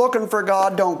 aren't looking for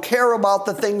God, don't care about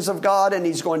the things of God, and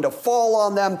he's going to fall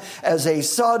on them as a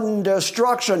sudden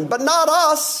destruction. But not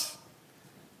us.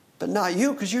 But not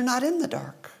you, because you're not in the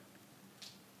dark.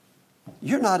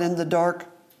 You're not in the dark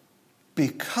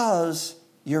because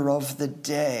you're of the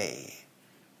day.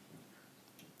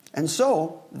 And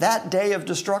so, that day of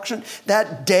destruction,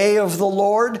 that day of the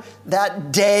Lord,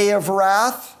 that day of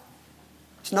wrath,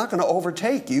 it's not going to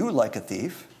overtake you like a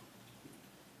thief.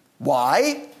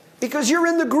 Why? Because you're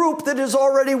in the group that is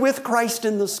already with Christ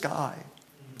in the sky.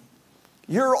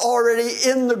 You're already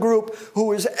in the group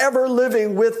who is ever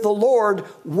living with the Lord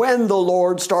when the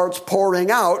Lord starts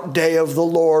pouring out day of the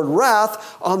Lord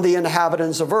wrath on the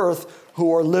inhabitants of earth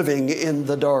who are living in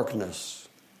the darkness.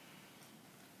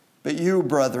 But you,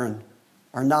 brethren,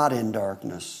 are not in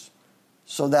darkness,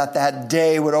 so that that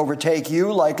day would overtake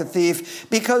you like a thief,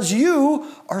 because you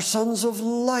are sons of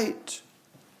light.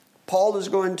 Paul is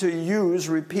going to use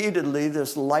repeatedly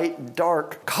this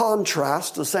light-dark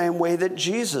contrast the same way that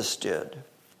Jesus did.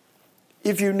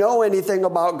 If you know anything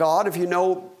about God, if you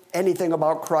know anything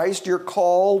about Christ, you're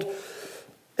called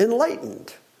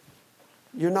enlightened.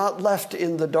 You're not left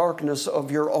in the darkness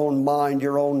of your own mind,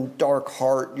 your own dark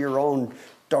heart, your own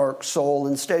dark soul.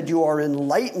 Instead, you are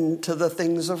enlightened to the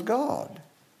things of God.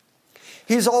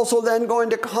 He's also then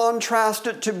going to contrast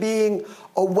it to being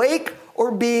awake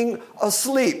or being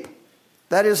asleep.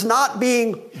 That is not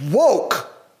being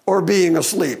woke or being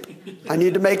asleep. I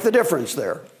need to make the difference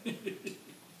there.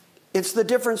 It's the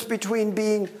difference between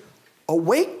being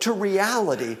awake to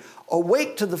reality,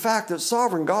 awake to the fact that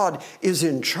sovereign God is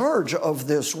in charge of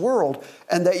this world,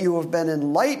 and that you have been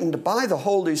enlightened by the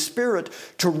Holy Spirit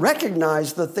to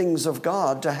recognize the things of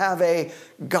God, to have a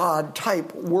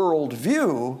God-type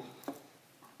worldview.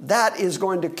 That is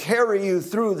going to carry you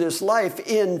through this life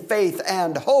in faith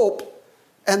and hope.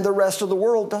 And the rest of the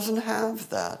world doesn't have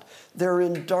that. They're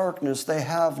in darkness. They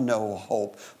have no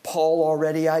hope. Paul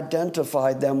already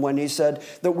identified them when he said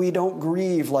that we don't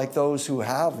grieve like those who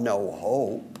have no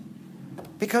hope,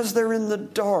 because they're in the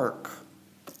dark.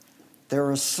 They're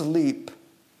asleep.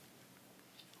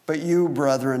 But you,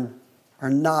 brethren, are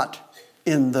not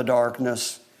in the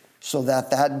darkness, so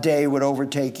that that day would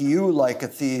overtake you like a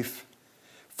thief.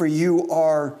 For you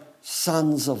are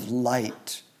sons of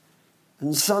light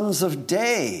and sons of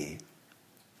day.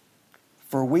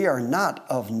 For we are not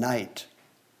of night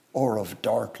or of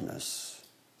darkness.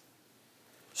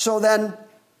 So then,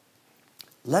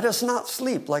 let us not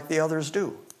sleep like the others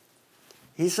do.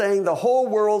 He's saying the whole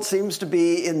world seems to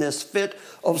be in this fit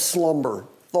of slumber.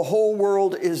 The whole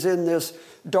world is in this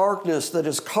darkness that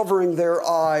is covering their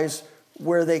eyes,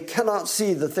 where they cannot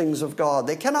see the things of God.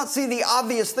 They cannot see the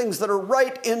obvious things that are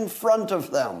right in front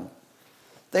of them.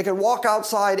 They can walk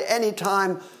outside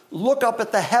anytime, look up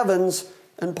at the heavens,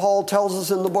 and Paul tells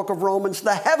us in the book of Romans,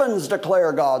 the heavens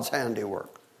declare God's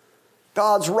handiwork.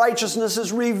 God's righteousness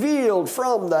is revealed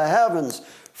from the heavens.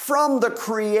 From the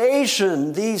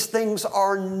creation, these things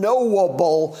are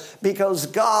knowable because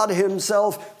God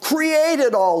himself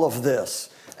created all of this.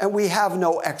 And we have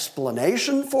no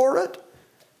explanation for it.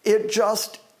 It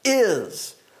just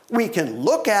is. We can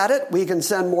look at it. We can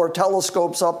send more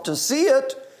telescopes up to see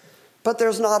it. But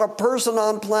there's not a person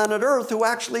on planet Earth who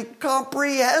actually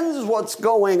comprehends what's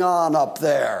going on up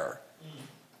there.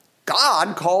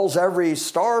 God calls every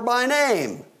star by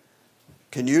name.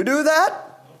 Can you do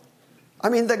that? I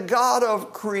mean, the God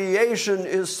of creation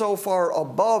is so far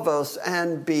above us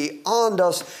and beyond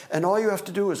us, and all you have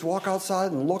to do is walk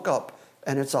outside and look up,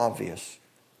 and it's obvious.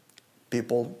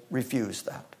 People refuse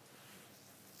that.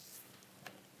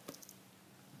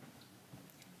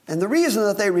 And the reason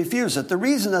that they refuse it, the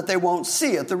reason that they won't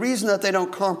see it, the reason that they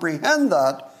don't comprehend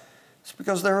that is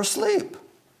because they're asleep.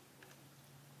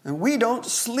 And we don't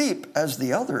sleep as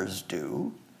the others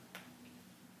do.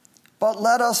 But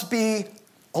let us be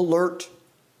alert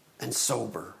and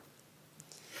sober.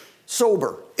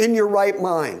 Sober, in your right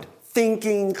mind,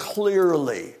 thinking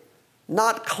clearly,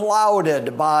 not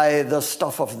clouded by the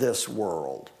stuff of this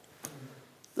world.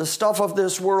 The stuff of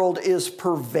this world is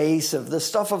pervasive. The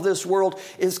stuff of this world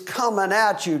is coming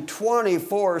at you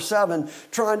 24/7,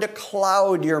 trying to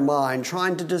cloud your mind,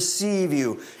 trying to deceive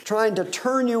you, trying to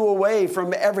turn you away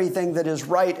from everything that is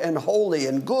right and holy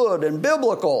and good and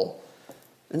biblical.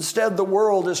 Instead, the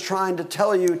world is trying to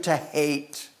tell you to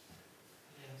hate.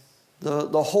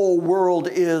 The whole world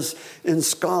is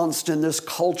ensconced in this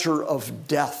culture of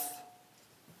death.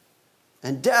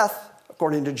 And death,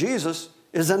 according to Jesus,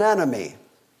 is an enemy.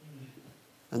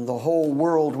 And the whole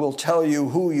world will tell you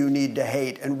who you need to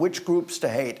hate and which groups to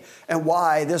hate and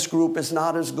why this group is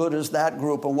not as good as that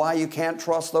group and why you can't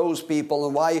trust those people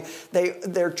and why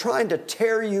they're trying to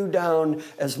tear you down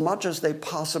as much as they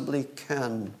possibly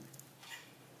can.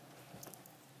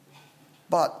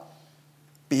 But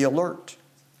be alert.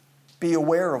 Be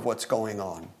aware of what's going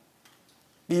on.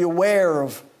 Be aware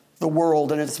of the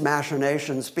world and its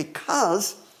machinations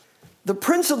because the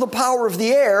prince of the power of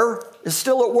the air is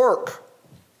still at work.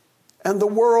 And the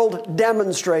world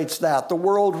demonstrates that. The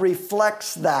world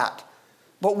reflects that.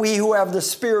 But we who have the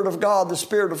Spirit of God, the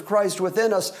Spirit of Christ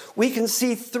within us, we can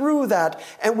see through that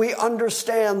and we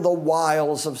understand the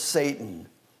wiles of Satan.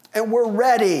 And we're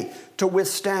ready to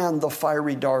withstand the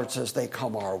fiery darts as they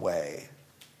come our way.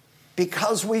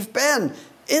 Because we've been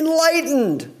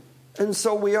enlightened. And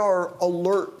so we are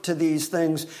alert to these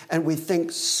things and we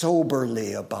think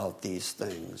soberly about these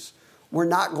things. We're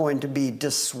not going to be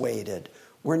dissuaded.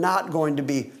 We're not going to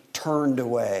be turned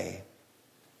away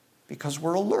because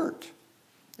we're alert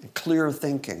and clear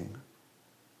thinking.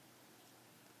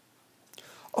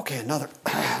 Okay, another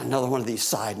one of these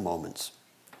side moments.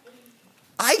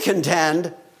 I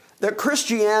contend that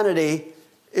Christianity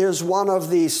is one of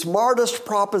the smartest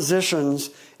propositions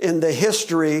in the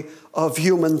history of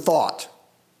human thought.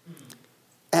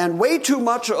 And way too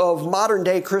much of modern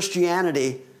day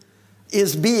Christianity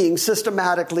is being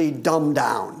systematically dumbed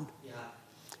down.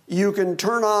 You can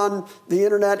turn on the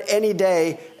internet any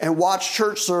day and watch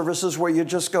church services where you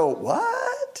just go,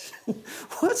 what?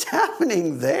 What's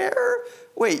happening there?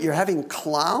 Wait, you're having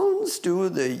clowns do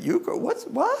the Eucharist?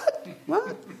 What?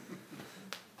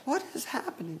 What is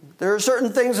happening? There are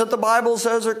certain things that the Bible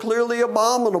says are clearly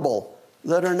abominable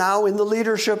that are now in the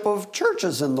leadership of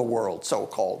churches in the world,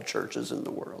 so-called churches in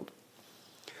the world.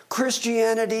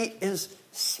 Christianity is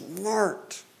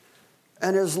smart.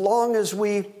 And as long as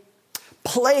we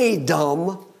play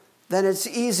dumb, then it's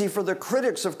easy for the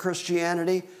critics of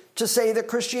Christianity to say that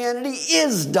Christianity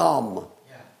is dumb.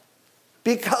 Yeah.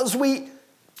 Because we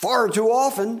far too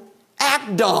often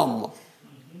act dumb.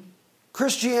 Mm-hmm.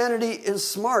 Christianity is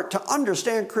smart. To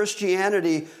understand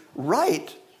Christianity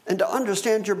right and to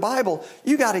understand your Bible,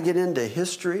 you got to get into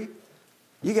history.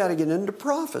 You got to get into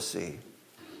prophecy.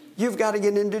 You've got to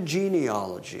get into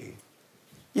genealogy.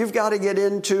 You've got to get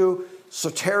into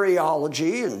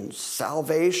soteriology and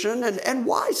salvation and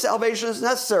why salvation is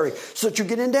necessary so that you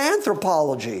get into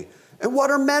anthropology and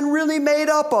what are men really made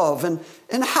up of and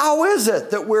how is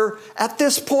it that we're at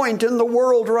this point in the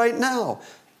world right now.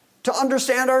 To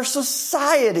understand our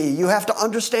society, you have to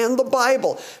understand the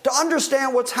Bible. To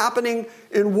understand what's happening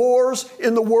in wars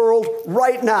in the world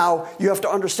right now, you have to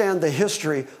understand the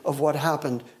history of what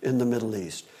happened in the Middle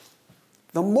East.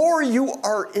 The more you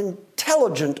are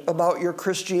intelligent about your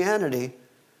Christianity,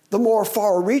 the more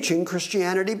far-reaching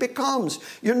Christianity becomes.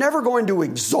 You're never going to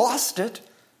exhaust it.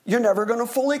 You're never going to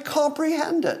fully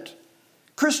comprehend it.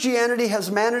 Christianity has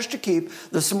managed to keep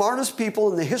the smartest people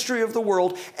in the history of the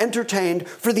world entertained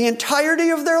for the entirety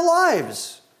of their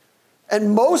lives.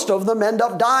 And most of them end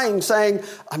up dying saying,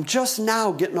 I'm just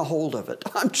now getting a hold of it.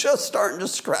 I'm just starting to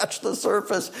scratch the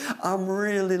surface. I'm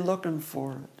really looking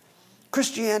for it.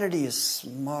 Christianity is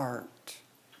smart.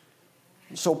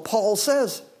 So Paul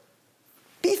says,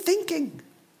 be thinking.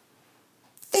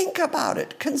 Think about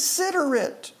it. Consider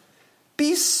it.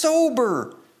 Be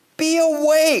sober. Be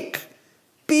awake.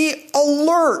 Be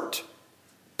alert.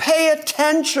 Pay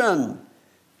attention.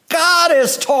 God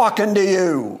is talking to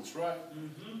you. That's right.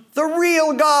 The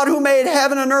real God who made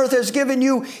heaven and earth has given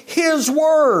you His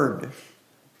word.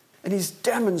 And He's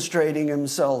demonstrating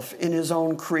Himself in His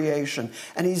own creation.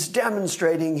 And He's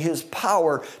demonstrating His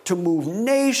power to move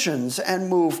nations and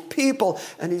move people.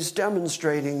 And He's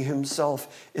demonstrating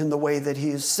Himself in the way that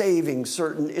He is saving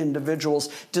certain individuals,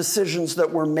 decisions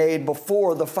that were made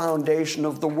before the foundation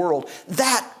of the world.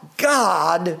 That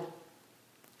God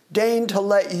deigned to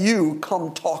let you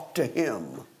come talk to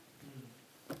Him.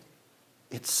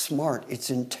 It's smart, it's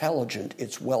intelligent,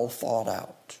 it's well thought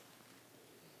out.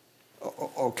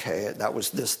 Okay, that was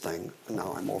this thing.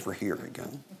 Now I'm over here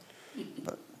again.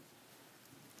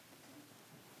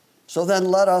 So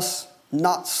then let us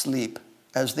not sleep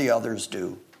as the others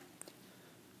do,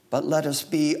 but let us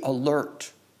be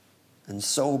alert and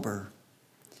sober.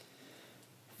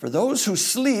 For those who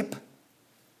sleep,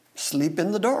 sleep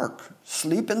in the dark,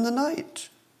 sleep in the night.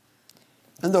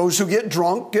 And those who get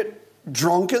drunk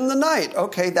in the night.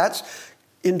 Okay, that's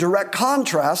in direct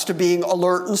contrast to being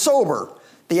alert and sober.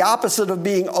 The opposite of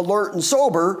being alert and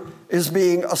sober is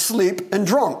being asleep and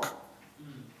drunk.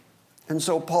 And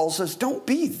so Paul says, don't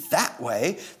be that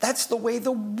way. That's the way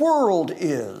the world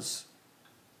is.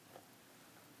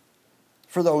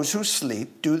 For those who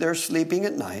sleep, do their sleeping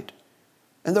at night.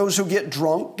 And those who get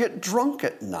drunk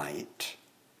at night.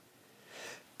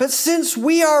 But since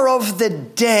we are of the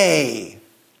day,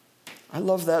 I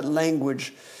love that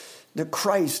language, that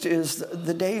Christ is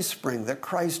the day spring, that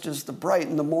Christ is the bright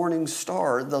and the morning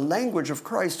star. The language of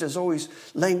Christ is always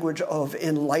language of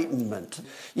enlightenment.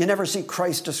 You never see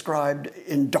Christ described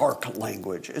in dark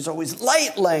language. It's always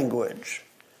light language,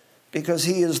 because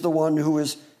He is the one who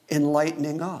is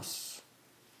enlightening us.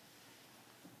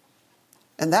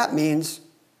 And that means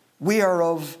we are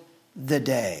of the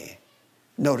day.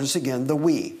 Notice again the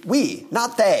we. We,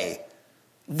 not they.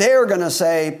 They're going to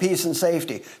say peace and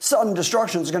safety. Sudden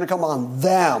destruction is going to come on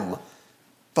them.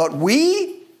 But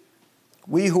we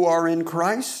who are in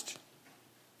Christ,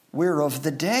 we're of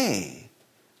the day.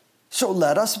 So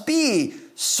let us be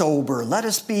sober. Let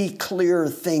us be clear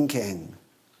thinking.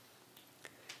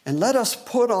 And let us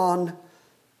put on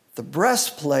the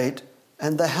breastplate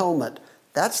and the helmet.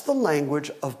 That's the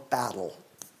language of battle.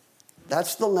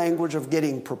 That's the language of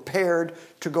getting prepared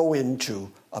to go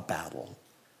into a battle.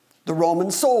 The Roman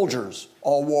soldiers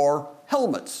all wore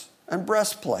helmets and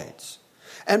breastplates.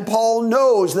 And Paul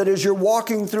knows that as you're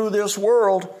walking through this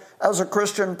world as a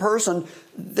Christian person,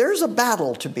 there's a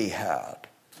battle to be had.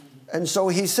 And so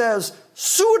he says,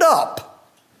 suit up,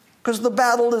 because the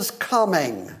battle is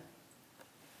coming.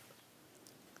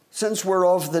 Since we're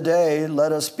of the day,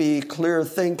 let us be clear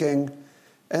thinking,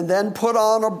 and then put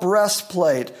on a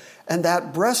breastplate. And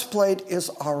that breastplate is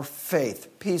our faith,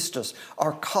 pistis,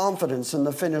 our confidence in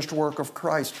the finished work of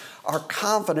Christ, our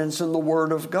confidence in the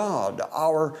Word of God,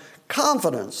 our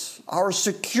confidence, our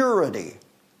security,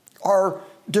 our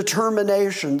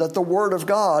determination that the Word of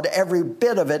God, every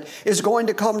bit of it, is going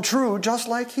to come true just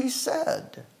like He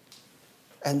said.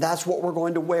 And that's what we're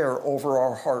going to wear over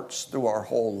our hearts through our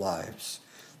whole lives.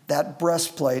 That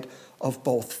breastplate of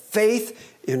both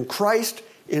faith in Christ,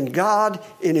 in God,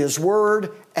 in His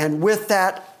Word, and with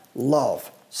that, love.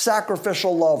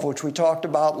 Sacrificial love, which we talked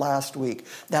about last week.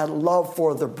 That love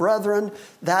for the brethren,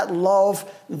 that love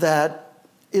that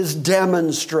is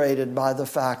demonstrated by the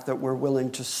fact that we're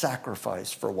willing to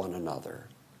sacrifice for one another.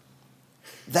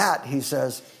 That, he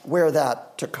says, wear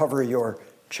that to cover your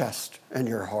chest and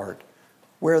your heart.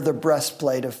 Wear the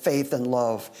breastplate of faith and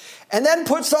love. And then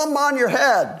put some on your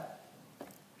head.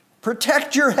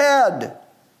 Protect your head.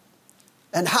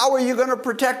 And how are you going to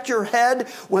protect your head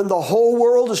when the whole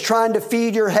world is trying to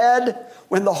feed your head?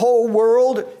 When the whole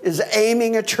world is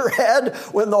aiming at your head?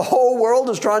 When the whole world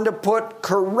is trying to put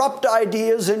corrupt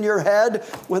ideas in your head?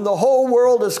 When the whole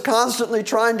world is constantly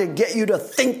trying to get you to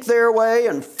think their way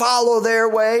and follow their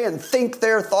way and think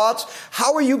their thoughts?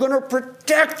 How are you going to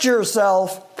protect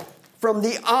yourself from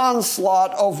the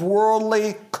onslaught of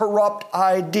worldly, corrupt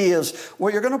ideas?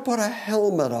 Well, you're going to put a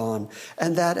helmet on,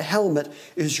 and that helmet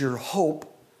is your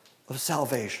hope of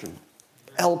salvation.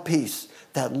 El Peace,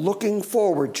 that looking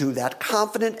forward to, that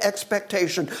confident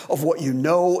expectation of what you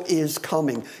know is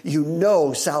coming. You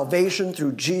know salvation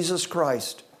through Jesus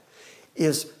Christ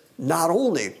is not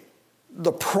only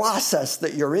the process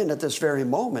that you're in at this very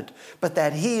moment, but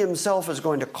that he himself is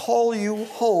going to call you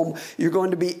home. You're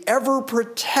going to be ever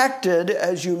protected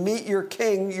as you meet your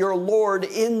King, your Lord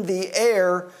in the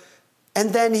air.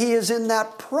 And then he is in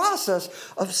that process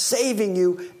of saving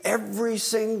you every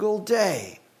single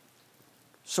day.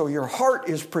 So your heart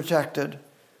is protected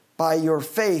by your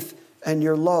faith and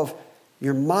your love.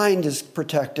 Your mind is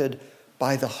protected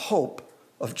by the hope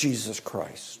of Jesus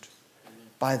Christ,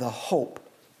 by the hope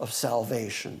of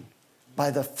salvation, by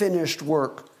the finished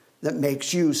work that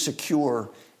makes you secure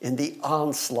in the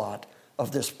onslaught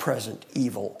of this present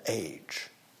evil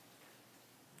age.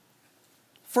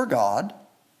 For God,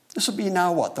 this will be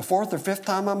now what, the fourth or fifth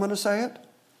time I'm going to say it?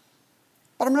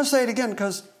 But I'm going to say it again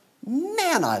because,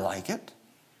 man, I like it.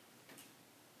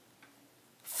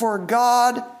 For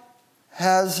God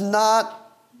has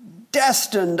not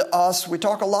destined us. We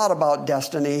talk a lot about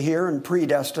destiny here and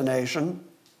predestination.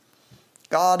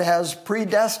 God has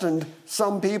predestined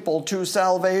some people to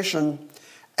salvation,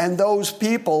 and those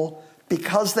people,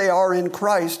 because they are in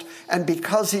Christ and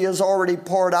because he has already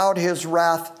poured out his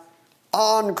wrath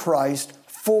on Christ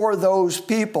for those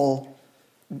people,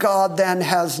 God then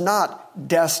has not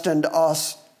destined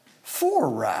us for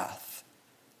wrath.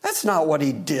 That's not what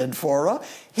he did for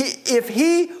us. If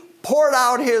he poured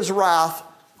out his wrath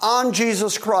on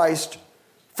Jesus Christ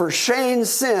for Shane's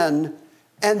sin,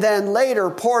 and then later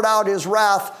poured out his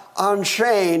wrath on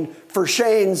Shane for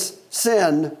Shane's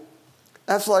sin,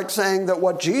 that's like saying that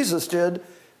what Jesus did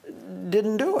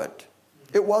didn't do it.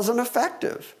 It wasn't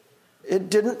effective.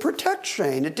 It didn't protect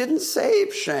Shane. It didn't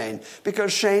save Shane,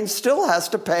 because Shane still has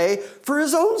to pay for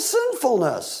his own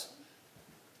sinfulness.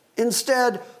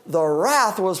 Instead, the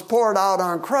wrath was poured out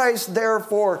on Christ,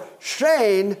 therefore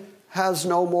Shane has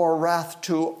no more wrath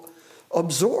to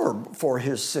absorb for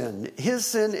his sin. His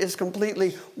sin is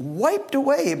completely wiped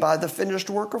away by the finished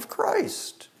work of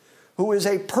Christ, who is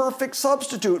a perfect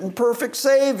substitute and perfect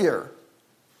Savior.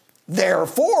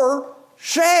 Therefore,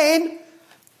 Shane,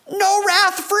 no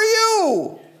wrath for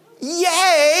you.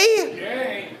 Yay!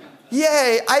 Yay!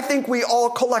 Yay! I think we all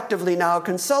collectively now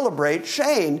can celebrate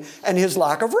Shane and his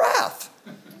lack of wrath.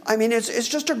 I mean, it's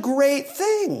just a great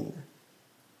thing.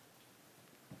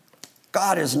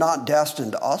 God has not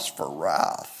destined us for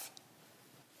wrath.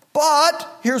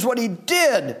 But here's what he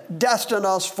did destine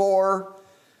us for: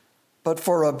 but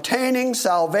for obtaining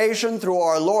salvation through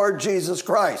our Lord Jesus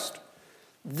Christ.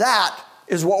 That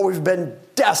is what we've been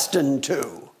destined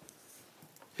to.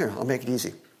 Here, I'll make it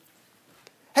easy.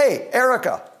 Hey,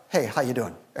 Erica. Hey, how you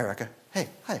doing, Erica? Hey,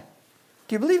 hi.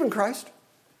 Do you believe in Christ?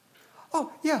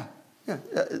 Oh, yeah.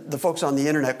 The folks on the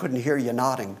internet couldn't hear you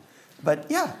nodding. But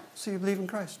yeah, so you believe in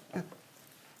Christ. Yeah.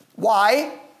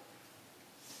 Why?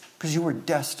 Because you were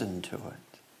destined to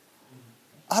it.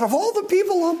 Out of all the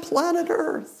people on planet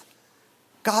Earth,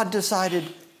 God decided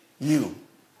you.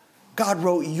 God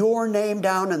wrote your name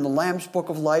down in the Lamb's Book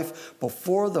of Life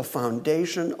before the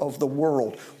foundation of the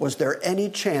world. Was there any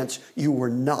chance you were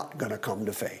not going to come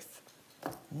to faith?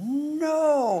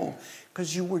 No,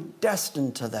 because you were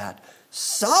destined to that.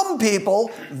 Some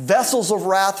people, vessels of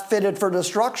wrath fitted for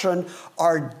destruction,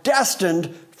 are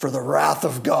destined for the wrath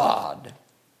of God.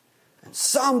 And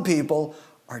some people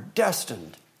are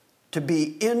destined to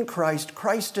be in Christ,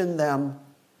 Christ in them,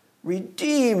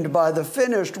 redeemed by the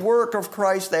finished work of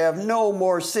Christ. They have no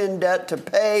more sin debt to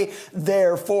pay.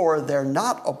 Therefore, they're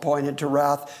not appointed to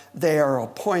wrath. They are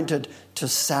appointed to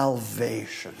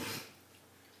salvation.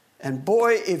 And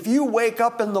boy, if you wake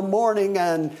up in the morning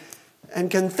and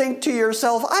can think to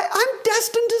yourself, I'm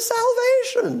destined to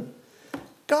salvation.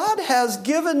 God has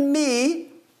given me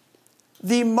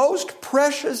the most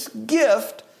precious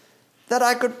gift that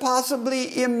I could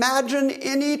possibly imagine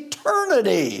in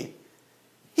eternity.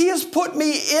 He has put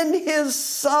me in his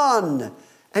Son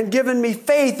and given me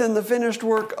faith in the finished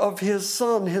work of his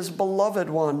Son, his beloved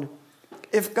one.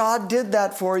 If God did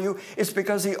that for you, it's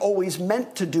because he always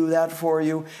meant to do that for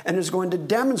you, and is going to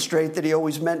demonstrate that he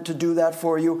always meant to do that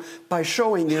for you by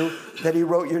showing you that he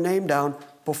wrote your name down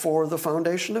before the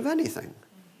foundation of anything.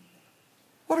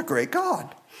 What a great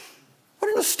God.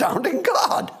 What an astounding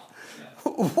God.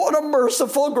 What a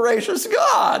merciful, gracious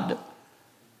God.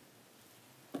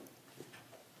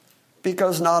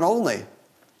 Because not only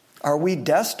are we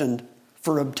destined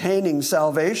for obtaining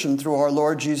salvation through our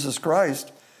Lord Jesus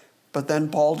Christ, but then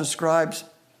Paul describes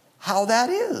how that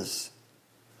is.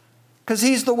 Because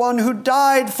he's the one who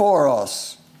died for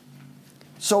us.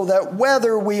 So that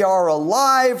whether we are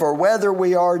alive or whether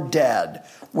we are dead,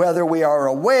 whether we are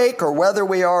awake or whether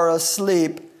we are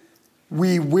asleep,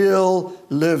 we will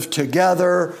live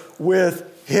together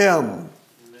with him. Amen.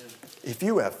 if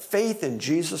you have faith in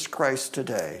Jesus Christ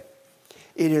today,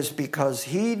 it is because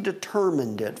he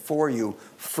determined it for you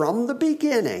from the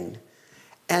beginning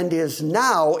and is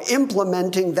now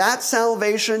implementing that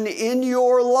salvation in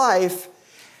your life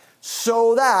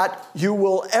so that you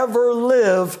will ever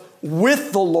live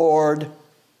with the Lord,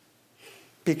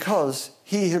 because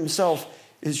he himself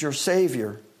is your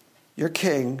Savior, your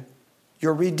King,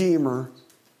 your Redeemer.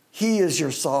 He is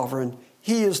your sovereign.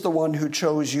 He is the one who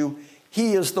chose you.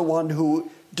 He is the one who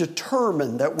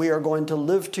determined that we are going to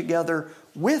live together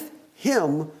with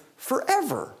him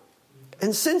forever.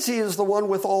 And since he is the one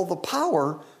with all the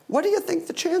power, what do you think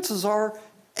the chances are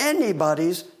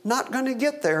anybody's not going to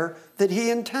get there that he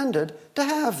intended to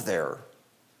have there?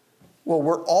 Well,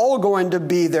 we're all going to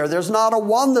be there. There's not a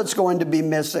one that's going to be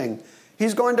missing.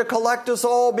 He's going to collect us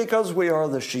all because we are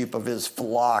the sheep of his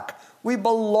flock. We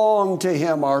belong to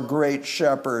him, our great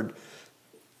shepherd.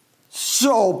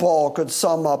 So Paul could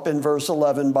sum up in verse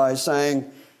 11 by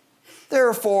saying,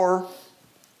 therefore,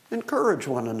 encourage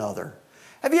one another.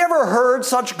 Have you ever heard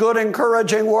such good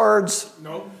encouraging words?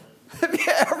 No. Have you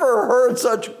ever heard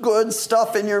such good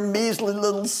stuff in your measly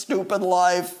little stupid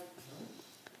life?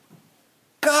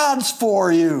 God's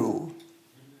for you.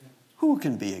 Who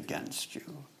can be against you?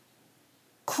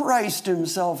 Christ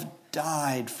himself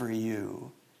died for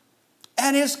you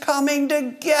and is coming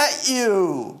to get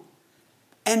you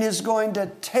and is going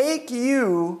to take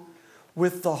you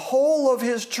with the whole of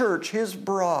his church, his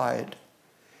bride.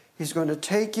 He's going to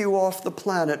take you off the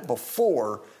planet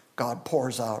before God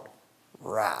pours out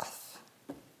wrath.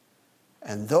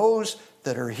 And those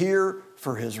that are here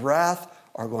for his wrath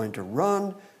are going to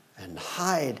run and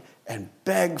hide and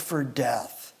beg for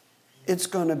death. It's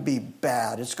going to be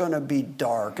bad. It's going to be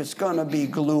dark. It's going to be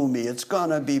gloomy. It's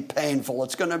going to be painful.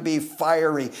 It's going to be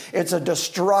fiery. It's a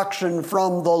destruction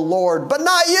from the Lord, but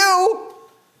not you.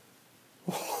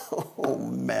 Oh,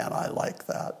 man, I like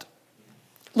that.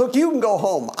 Look, you can go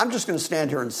home. I'm just going to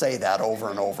stand here and say that over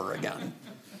and over again,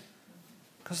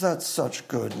 because that's such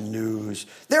good news.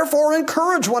 Therefore,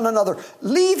 encourage one another.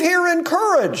 Leave here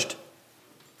encouraged.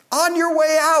 On your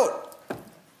way out,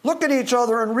 look at each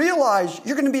other and realize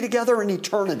you're going to be together in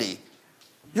eternity.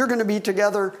 You're going to be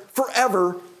together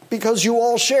forever because you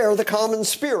all share the common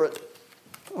spirit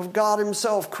of God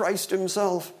himself, Christ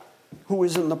himself, who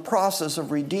is in the process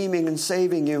of redeeming and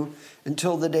saving you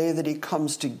until the day that he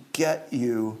comes to get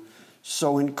you.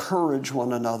 So encourage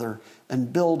one another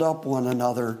and build up one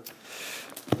another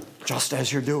just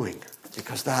as you're doing,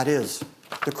 because that is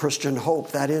the Christian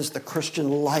hope. That is the Christian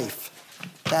life.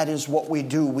 That is what we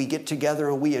do. We get together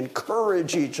and we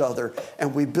encourage each other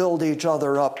and we build each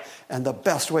other up. And the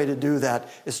best way to do that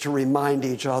is to remind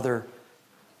each other,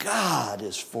 God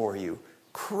is for you.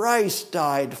 Christ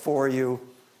died for you.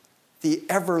 The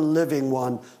ever-living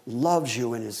one loves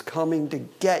you and is coming to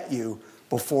get you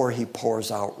before he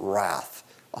pours out wrath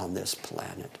on this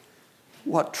planet.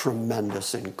 What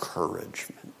tremendous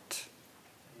encouragement.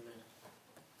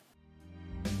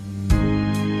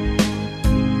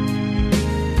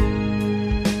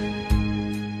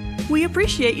 We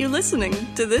appreciate you listening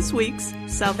to this week's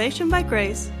Salvation by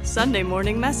Grace Sunday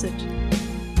morning message.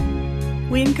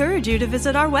 We encourage you to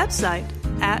visit our website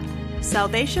at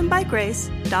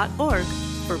salvationbygrace.org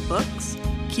for books,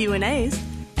 Q&As,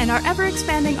 and our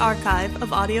ever-expanding archive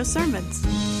of audio sermons.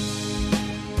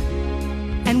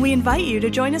 And we invite you to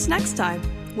join us next time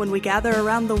when we gather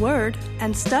around the Word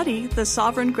and study the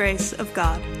sovereign grace of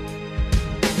God.